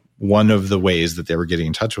one of the ways that they were getting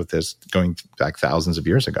in touch with this going back thousands of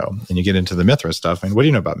years ago. And you get into the Mithras stuff. And what do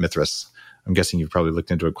you know about Mithras? I'm guessing you've probably looked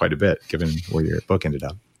into it quite a bit, given where your book ended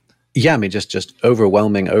up. Yeah, I mean, just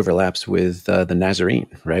overwhelming overlaps with the Nazarene,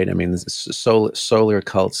 right? I mean, solar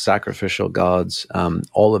cults, sacrificial gods,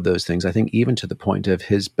 all of those things. I think even to the point of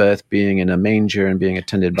his birth being in a manger and being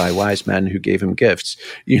attended by wise men who gave him gifts,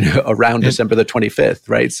 around December the 25th,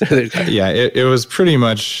 right? So yeah, it was pretty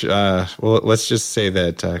much, let's just say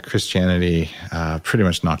that Christianity pretty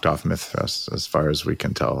much knocked off Mithras as far as we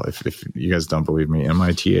can tell. If you guys don't believe me,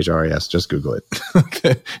 Mithras, just Google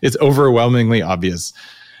it. It's overwhelmingly obvious.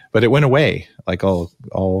 But it went away, like all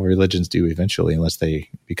religions do eventually, unless they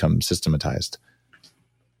become systematized.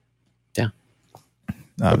 Yeah.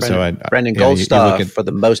 Brandon, gold star for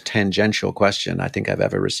the most tangential question I think I've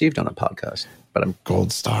ever received on a podcast. But I'm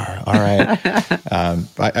gold star. All right.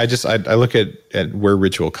 I look at where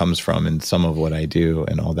ritual comes from and some of what I do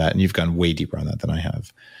and all that, and you've gone way deeper on that than I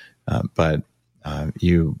have. But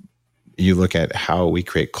you look at how we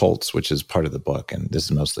create cults, which is part of the book, and this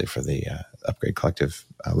is mostly for the Upgrade Collective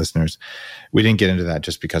listeners. We didn't get into that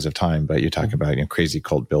just because of time, but you talk about crazy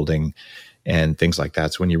cult building and things like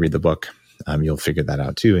that. So when you read the book, you'll figure that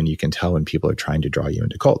out too, and you can tell when people are trying to draw you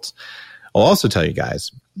into cults. I'll also tell you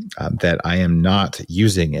guys that I am not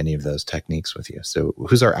using any of those techniques with you. So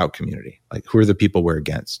who's our out community? Like, who are the people we're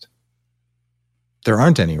against? There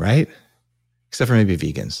aren't any, right? Except for maybe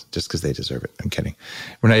vegans, just because they deserve it. I'm kidding.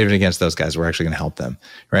 We're not even against those guys. We're actually going to help them,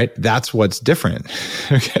 right? That's what's different,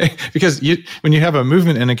 okay? Because when you have a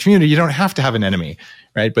movement and a community, you don't have to have an enemy,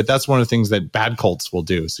 right? But that's one of the things that bad cults will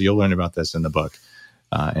do. So you'll learn about this in the book,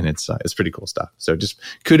 and it's pretty cool stuff. So just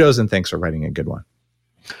kudos and thanks for writing a good one.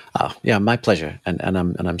 Oh, yeah, my pleasure, and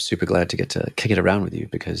I'm super glad to get to kick it around with you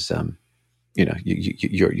because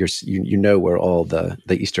you know where all the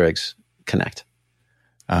Easter eggs connect.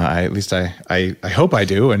 At least I hope I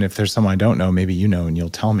do. And if there's some I don't know, maybe you know and you'll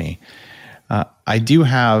tell me. I do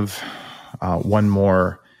have one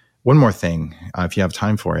more thing, if you have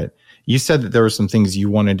time for it. You said that there were some things you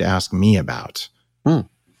wanted to ask me about.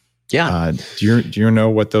 Yeah. Do you know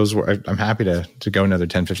what those were? I'm happy to go another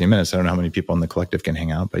 10, 15 minutes. I don't know how many people in the collective can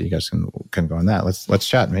hang out, but you guys can go on that. Let's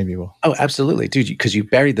chat. Maybe we'll. Oh, absolutely. Dude, because you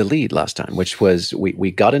buried the lead last time, which was we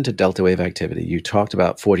got into delta wave activity. You talked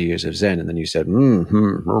about 40 years of Zen, and then you said,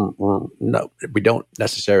 no, we don't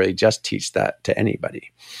necessarily just teach that to anybody.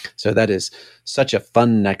 So that is such a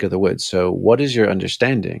fun neck of the woods. So what is your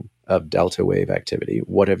understanding of delta wave activity?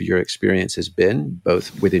 What have your experiences been,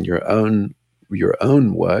 both within your own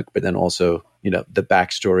work, but then also, the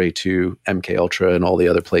backstory to MK Ultra and all the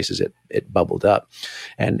other places it bubbled up,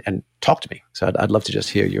 and talk to me. So I'd love to just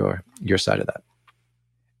hear your side of that.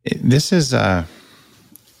 This is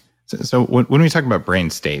so when we talk about brain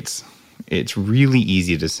states, it's really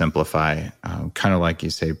easy to simplify, kind of like you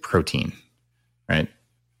say protein, right?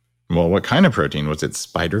 Well, what kind of protein? Was it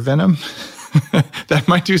spider venom? That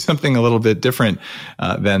might do something a little bit different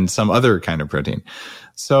than some other kind of protein.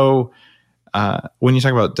 So when you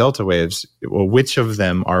talk about delta waves, well, which of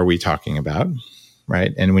them are we talking about,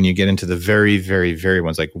 right? And when you get into the very, very, very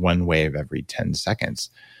ones, like one wave every 10 seconds,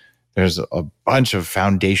 there's a bunch of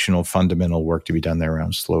foundational, fundamental work to be done there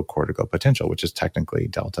around slow cortical potential, which is technically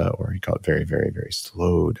delta, or you call it very, very, very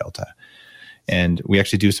slow delta. And we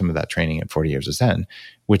actually do some of that training at 40 Years of Zen,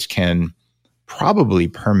 which can probably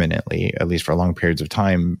permanently, at least for long periods of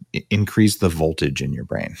time, increase the voltage in your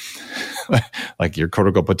brain. Like your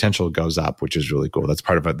cortical potential goes up, which is really cool. That's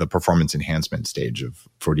part of the performance enhancement stage of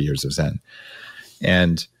 40 Years of Zen.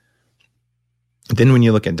 And then when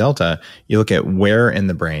you look at delta, you look at where in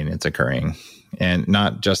the brain it's occurring, and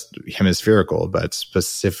not just hemispherical, but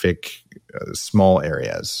specific small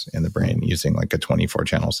areas in the brain using like a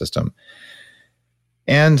 24-channel system.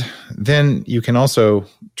 And then you can also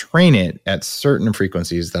train it at certain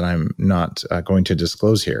frequencies that I'm not going to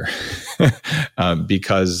disclose here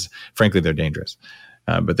because, frankly, they're dangerous.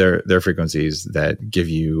 But they're frequencies that give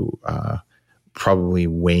you probably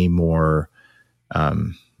way more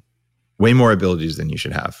abilities than you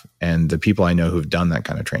should have. And the people I know who've done that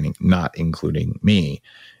kind of training, not including me,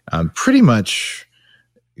 pretty much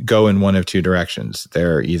go in one of two directions.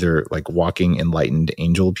 They're either like walking enlightened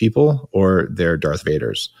angel people, or they're Darth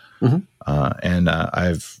Vaders. Mm-hmm. And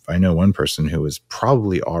I know one person who was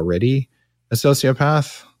probably already a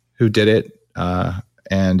sociopath who did it,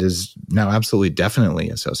 and is now absolutely definitely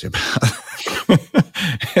a sociopath.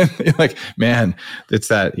 And you're like, man, it's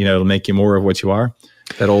that, it'll make you more of what you are.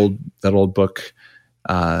 That old book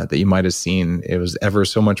that you might have seen. It was Ever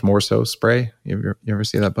So Much More So Spray. You ever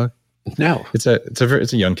see that book? No. It's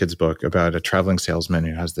a young kid's book about a traveling salesman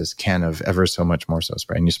who has this can of Ever So Much More So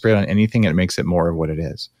spray, and you spray it on anything and it makes it more of what it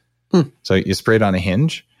is. So you spray it on a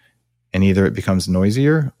hinge, and either it becomes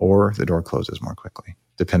noisier or the door closes more quickly,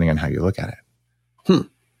 depending on how you look at it.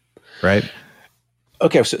 Right?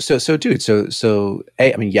 Okay, so dude,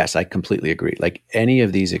 I mean, yes, I completely agree. Like any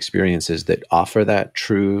of these experiences that offer that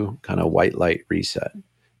true kind of white light reset,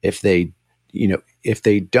 if they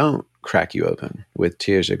don't crack you open with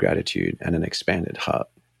tears of gratitude and an expanded heart,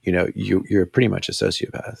 you're pretty much a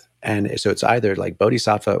sociopath. And so it's either like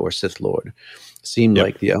Bodhisattva or Sith Lord seem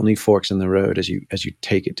like the only forks in the road as you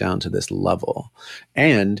take it down to this level.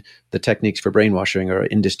 And the techniques for brainwashing are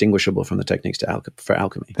indistinguishable from the techniques for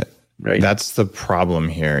alchemy. Right. That's the problem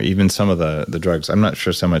here. Even some of the drugs, I'm not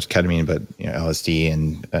sure so much ketamine, but LSD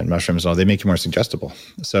and mushrooms and all, they make you more suggestible.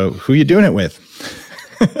 So who are you doing it with?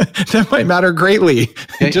 That might matter greatly.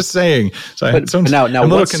 Okay. Just saying. So I'm a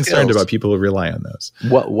little concerned about people who rely on those.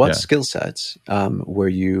 What skill sets were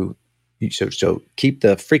you? So keep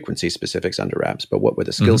the frequency specifics under wraps, but what were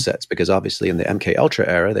the skill sets? Because obviously in the MK Ultra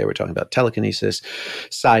era, they were talking about telekinesis,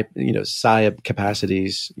 psi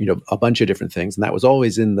capacities, a bunch of different things. And that was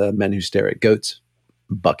always in the men who stare at goats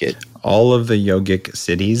bucket. All of the yogic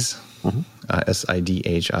cities,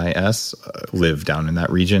 SIDHIS, live down in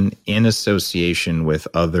that region in association with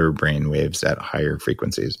other brainwaves at higher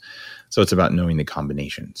frequencies. So it's about knowing the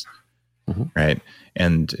combinations, right?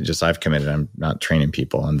 And just I've committed, I'm not training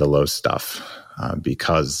people on the low stuff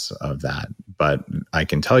because of that. But I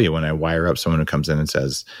can tell you when I wire up someone who comes in and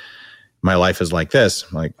says, my life is like this,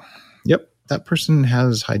 I'm like, yep, that person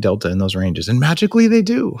has high delta in those ranges. And magically they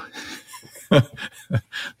do. I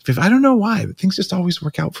don't know why, but things just always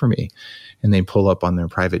work out for me. And they pull up on their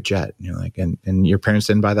private jet. And you're like, and your parents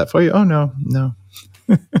didn't buy that for you? Oh, no.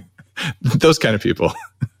 Those kind of people.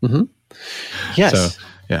 Yes. So,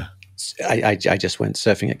 yeah. I just went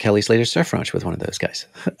surfing at Kelly Slater's Surf Ranch with one of those guys.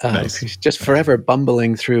 Nice. Just forever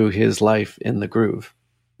bumbling through his life in the groove.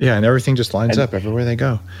 Yeah, and everything just lines up everywhere they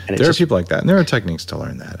go. There are people like that, and there are techniques to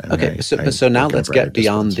learn that. Okay, so now let's get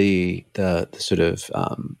beyond the sort of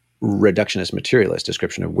reductionist materialist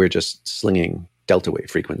description of we're just slinging delta wave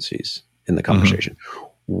frequencies in the conversation.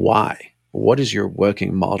 Why? What is your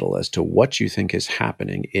working model as to what you think is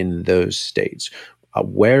happening in those states?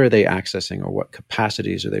 Where are they accessing, or what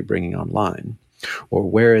capacities are they bringing online, or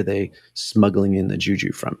where are they smuggling in the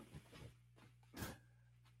juju from?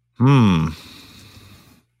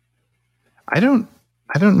 I don't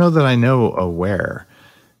know that I know where.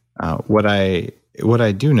 What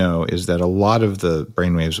I do know is that a lot of the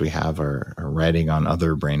brainwaves we have are riding on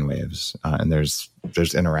other brainwaves, and there's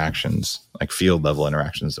interactions, like field level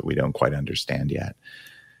interactions, that we don't quite understand yet.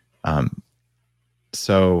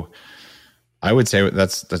 So I would say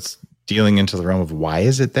that's dealing into the realm of why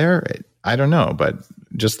is it there? I don't know, but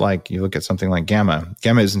just like you look at something like gamma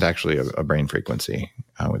isn't actually a brain frequency.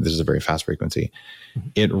 This is a very fast frequency.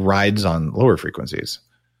 It rides on lower frequencies.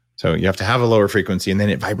 So you have to have a lower frequency, and then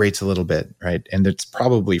it vibrates a little bit, right? And it's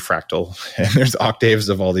probably fractal, and there's octaves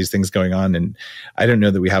of all these things going on. And I don't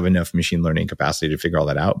know that we have enough machine learning capacity to figure all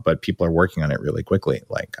that out, but people are working on it really quickly,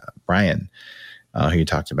 like Brian, who you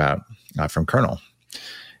talked about from Kernel.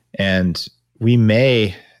 And we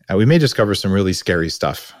may we may discover some really scary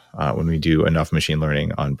stuff when we do enough machine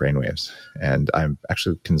learning on brainwaves. And I'm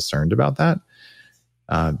actually concerned about that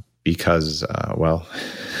because,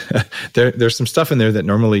 there's some stuff in there that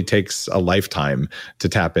normally takes a lifetime to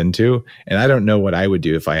tap into. And I don't know what I would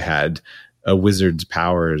do if I had a wizard's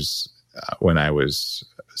powers when I was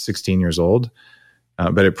 16 years old,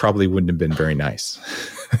 but it probably wouldn't have been very nice.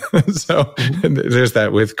 So there's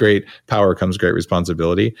that. With great power comes great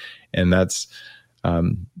responsibility. And that's,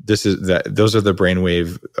 those are the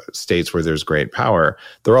brainwave states where there's great power.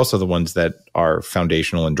 They're also the ones that are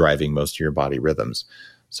foundational in driving most of your body rhythms.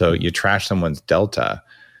 So you trash someone's delta,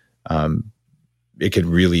 it could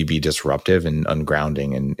really be disruptive and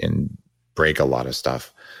ungrounding and break a lot of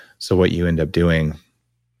stuff. So what you end up doing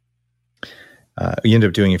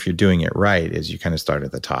if you're doing it right is you kind of start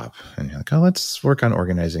at the top and you're like, oh, let's work on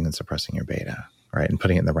organizing and suppressing your beta, right? And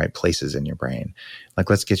putting it in the right places in your brain. Like,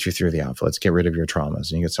 let's get you through the alpha. Let's get rid of your traumas.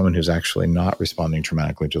 And you get someone who's actually not responding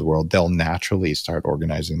traumatically to the world. They'll naturally start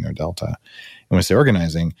organizing their delta. And when I say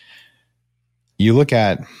organizing, you look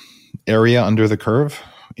at area under the curve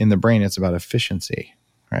in the brain, it's about efficiency,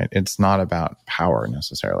 right? It's not about power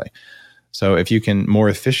necessarily. So if you can more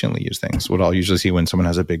efficiently use things, what I'll usually see when someone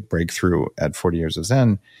has a big breakthrough at 40 years of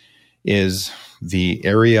Zen is the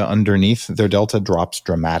area underneath their delta drops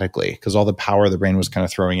dramatically because all the power the brain was kind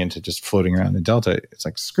of throwing into just floating around in delta, it's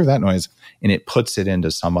like, screw that noise, and it puts it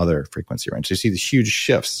into some other frequency range. So you see these huge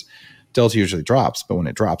shifts. Delta usually drops, but when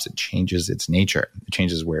it drops, it changes its nature. It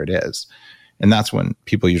changes where it is. And that's when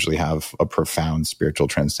people usually have a profound spiritual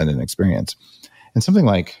transcendent experience. And something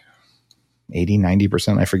like 80,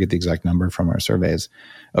 90%, I forget the exact number from our surveys,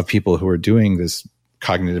 of people who are doing this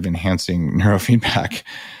cognitive enhancing neurofeedback,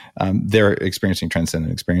 they're experiencing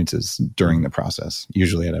transcendent experiences during the process,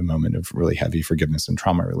 usually at a moment of really heavy forgiveness and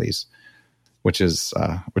trauma release, which is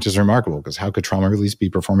remarkable, because how could trauma release be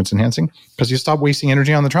performance enhancing? Because you stop wasting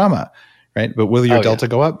energy on the trauma, right? But will your delta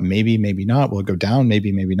go up? Maybe, maybe not. Will it go down?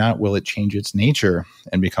 Maybe, maybe not. Will it change its nature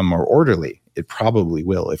and become more orderly? It probably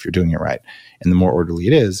will if you're doing it right. And the more orderly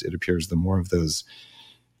it is, it appears the more of those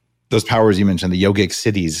powers you mentioned, the yogic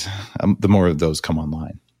cities, the more of those come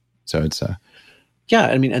online. So it's and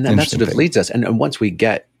that sort of leads us. And once we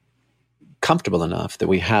get comfortable enough that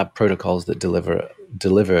we have protocols that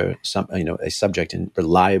deliver some, a subject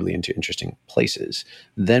reliably into interesting places,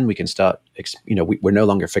 then we can start, we're no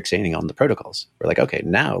longer fixating on the protocols. We're like, okay,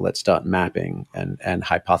 now let's start mapping and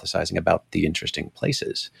hypothesizing about the interesting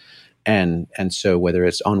places. And so whether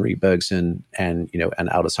it's Henri Bergson and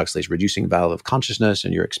Aldous Huxley's reducing valve of consciousness,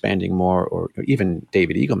 and you're expanding more, or even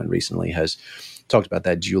David Eagleman recently has talked about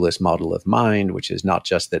that dualist model of mind, which is not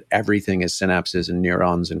just that everything is synapses and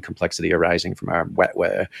neurons and complexity arising from our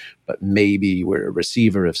wetware, but maybe we're a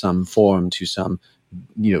receiver of some form to some,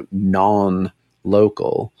 non-local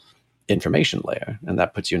information layer. And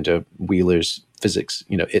that puts you into Wheeler's physics,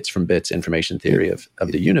 it's from bits information theory of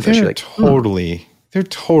the universe. There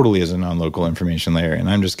totally is a non-local information layer, and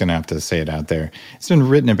I'm just going to have to say it out there. It's been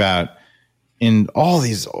written about in all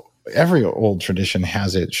these, every old tradition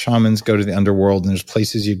has it. Shamans go to the underworld, and there's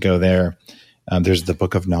places you go there. There's the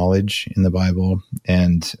Book of Knowledge in the Bible,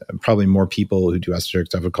 and probably more people who do esoteric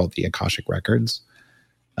stuff would call it the Akashic Records.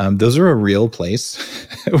 Those are a real place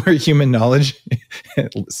where human knowledge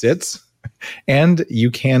sits, and you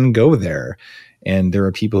can go there. And there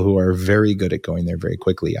are people who are very good at going there very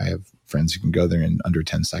quickly. I have friends who can go there in under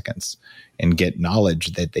 10 seconds and get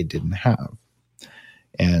knowledge that they didn't have.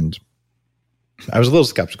 And I was a little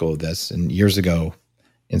skeptical of this. And years ago,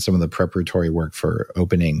 in some of the preparatory work for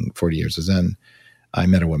opening 40 Years of Zen, I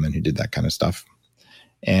met a woman who did that kind of stuff.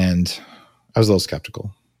 And I was a little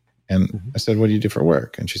skeptical. And I said, what do you do for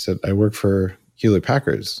work? And she said, I work for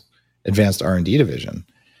Hewlett-Packard's advanced R&D division.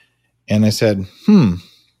 And I said,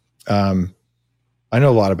 I know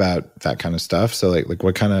a lot about that kind of stuff. So like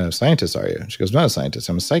what kind of scientist are you? And she goes, I'm not a scientist,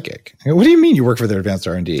 I'm a psychic. I go, what do you mean you work for their advanced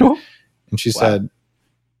R&D? Oh. And she said,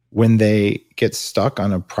 when they get stuck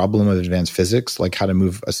on a problem of advanced physics, like how to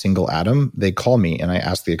move a single atom, they call me and I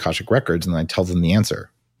ask the Akashic Records and I tell them the answer.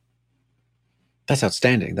 That's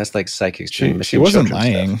outstanding. That's like psychics. She wasn't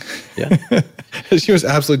lying. Stuff. Yeah. She was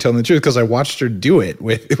absolutely telling the truth, because I watched her do it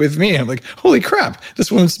with me. I'm like, holy crap,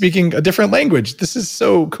 this woman's speaking a different language. This is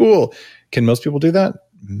so cool. Can most people do that?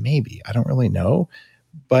 Maybe. I don't really know.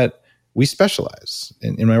 But we specialize.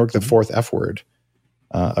 In my work, the fourth F word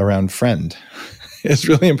around friend is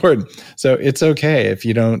really important. So it's okay if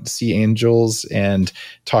you don't see angels and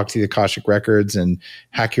talk to the Akashic Records and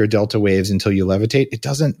hack your delta waves until you levitate. It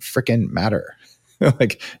doesn't freaking matter.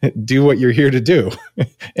 Like, do what you're here to do.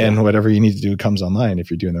 And whatever you need to do comes online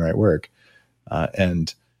if you're doing the right work.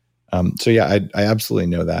 And So yeah, I absolutely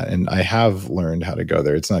know that. And I have learned how to go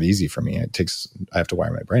there. It's not easy for me. I have to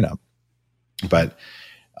wire my brain up. But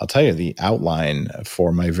I'll tell you, the outline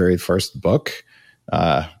for my very first book,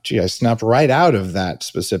 I snapped right out of that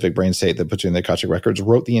specific brain state that puts you in the Akashic Records,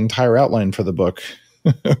 wrote the entire outline for the book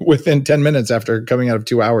within 10 minutes after coming out of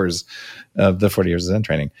 2 hours of the 40 Years of Zen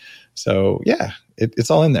training. So yeah, it's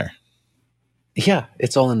all in there. Yeah,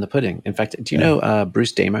 it's all in the pudding. In fact, do you know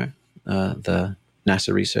Bruce Damer, the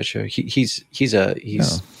NASA researcher? He's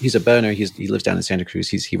a burner. He lives down in Santa Cruz.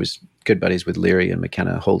 He was good buddies with Leary and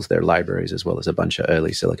McKenna, holds their libraries as well as a bunch of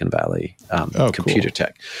early Silicon Valley computer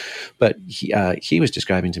tech. But he was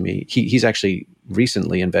describing to me, he's actually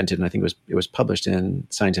recently invented, and I think it was published in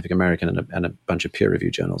Scientific American and a bunch of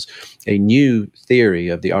peer-reviewed journals, a new theory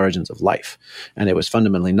of the origins of life. And it was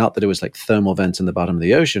fundamentally not that it was like thermal vents in the bottom of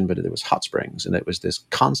the ocean, but it was hot springs. And it was this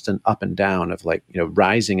constant up and down of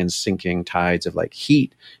rising and sinking tides of like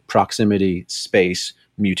heat, proximity, space,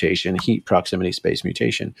 mutation, heat, proximity, space,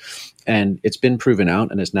 mutation. And it's been proven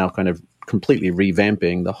out, and it's now kind of completely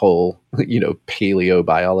revamping the whole,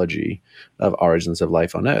 paleobiology of origins of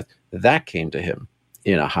life on Earth. That came to him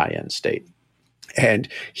in a high-end state. And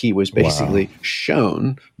he was basically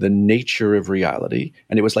shown the nature of reality.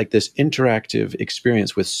 And it was like this interactive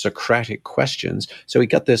experience with Socratic questions. So he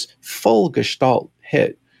got this full Gestalt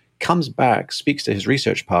hit, comes back, speaks to his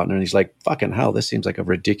research partner, and he's like, fucking hell, this seems like a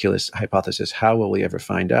ridiculous hypothesis. How will we ever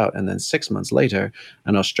find out? And then 6 months later,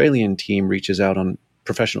 an Australian team reaches out on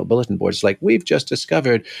professional bulletin boards like, we've just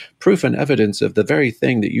discovered proof and evidence of the very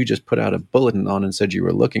thing that you just put out a bulletin on and said you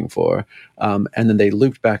were looking for. And then they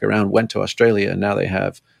looped back around, went to Australia, and now they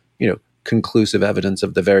have, conclusive evidence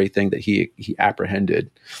of the very thing that he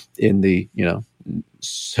apprehended in the,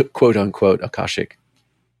 quote unquote Akashic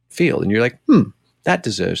field. And you're like, that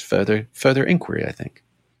deserves further inquiry, I think.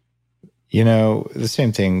 The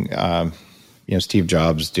same thing, Steve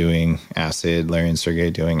Jobs doing acid, Larry and Sergey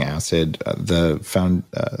doing acid, the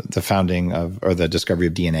founding of, or the discovery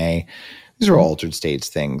of DNA. These are all altered states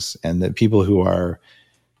things. And the people who are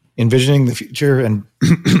envisioning the future and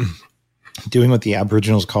doing what the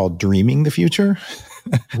Aboriginals call dreaming the future,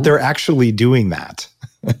 they're actually doing that.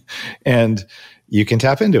 And you can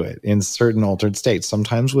tap into it in certain altered states,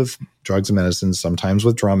 sometimes with drugs and medicines, sometimes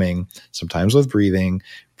with drumming, sometimes with breathing,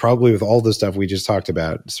 probably with all the stuff we just talked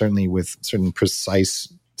about, certainly with certain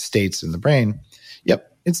precise states in the brain.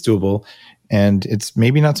 Yep, it's doable. And it's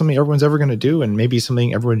maybe not something everyone's ever going to do, and maybe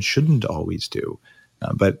something everyone shouldn't always do.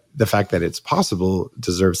 But the fact that it's possible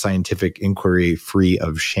deserves scientific inquiry free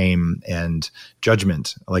of shame and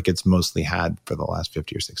judgment, like it's mostly had for the last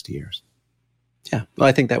 50 or 60 years. Yeah, well,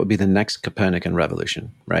 I think that would be the next Copernican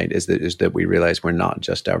revolution, right? Is that we realize we're not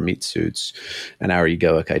just our meat suits and our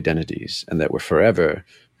egoic identities, and that we're forever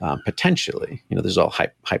potentially, this is all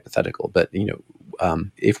hypothetical, but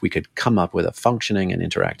if we could come up with a functioning and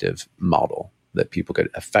interactive model that people could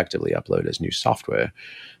effectively upload as new software,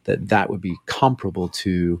 that would be comparable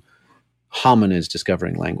to hominids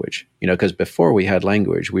discovering language. Because before we had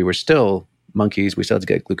language, we were still monkeys. We still had to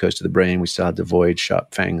get glucose to the brain. We still had to avoid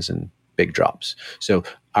sharp fangs and big drops. So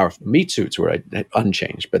our meat suits were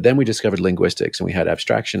unchanged. But then we discovered linguistics, and we had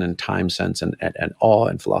abstraction and time sense and awe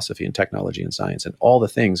and philosophy and technology and science, and all the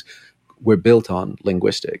things were built on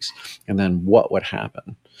linguistics. And then what would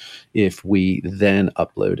happen if we then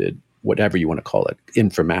uploaded whatever you want to call it,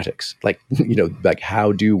 informatics? Like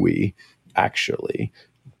how do we actually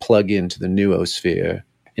plug into the noosphere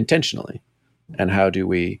intentionally? And how do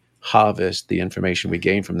we harvest the information we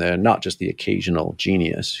gain from there, not just the occasional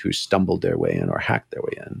genius who stumbled their way in or hacked their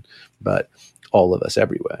way in, but all of us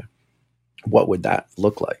everywhere? What would that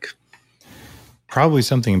look like? Probably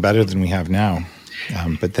something better than we have now.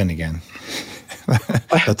 But then again,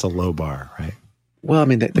 that's a low bar, right? Well, I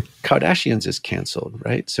mean, the Kardashians is canceled,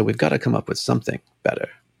 right? So we've got to come up with something better.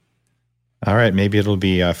 All right. Maybe it'll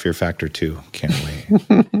be Fear Factor 2. Can't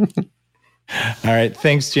wait. All right.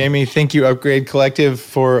 Thanks, Jamie. Thank you, Upgrade Collective,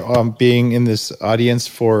 for being in this audience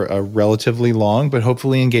for a relatively long, but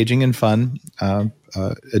hopefully engaging and fun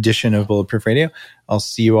edition of Bulletproof Radio. I'll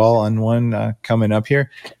see you all on one coming up here.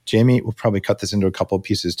 Jamie, we'll probably cut this into a couple of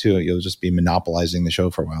pieces too. You'll just be monopolizing the show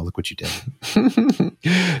for a while. Look what you did.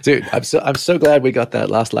 Dude, I'm so glad we got that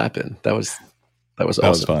last lap in. That was awesome. That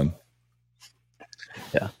was fun.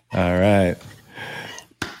 Yeah. All right.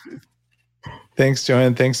 Thanks,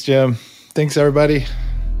 Joanne. Thanks, Jim. Thanks, everybody.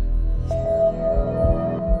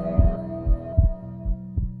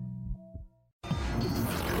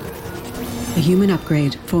 The Human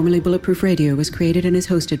Upgrade, formerly Bulletproof Radio, was created and is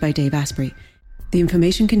hosted by Dave Asprey. The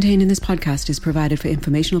information contained in this podcast is provided for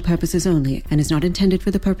informational purposes only and is not intended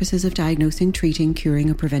for the purposes of diagnosing, treating, curing,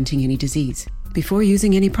 or preventing any disease. Before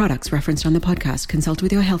using any products referenced on the podcast, consult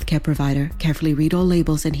with your healthcare provider, carefully read all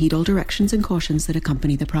labels, and heed all directions and cautions that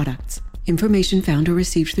accompany the products. Information found or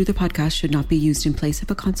received through the podcast should not be used in place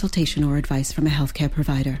of a consultation or advice from a healthcare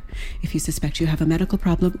provider. If you suspect you have a medical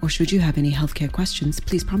problem or should you have any healthcare questions,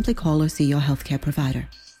 please promptly call or see your healthcare provider.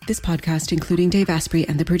 This podcast, including Dave Asprey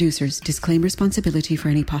and the producers, disclaim responsibility for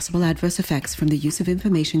any possible adverse effects from the use of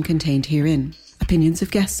information contained herein. Opinions of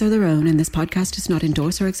guests are their own, and this podcast does not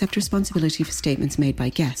endorse or accept responsibility for statements made by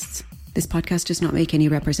guests. This podcast does not make any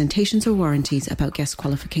representations or warranties about guest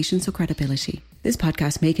qualifications or credibility. This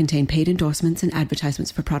podcast may contain paid endorsements and advertisements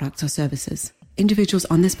for products or services. Individuals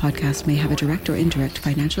on this podcast may have a direct or indirect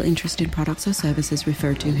financial interest in products or services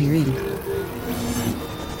referred to herein.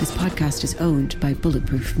 This podcast is owned by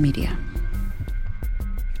Bulletproof Media.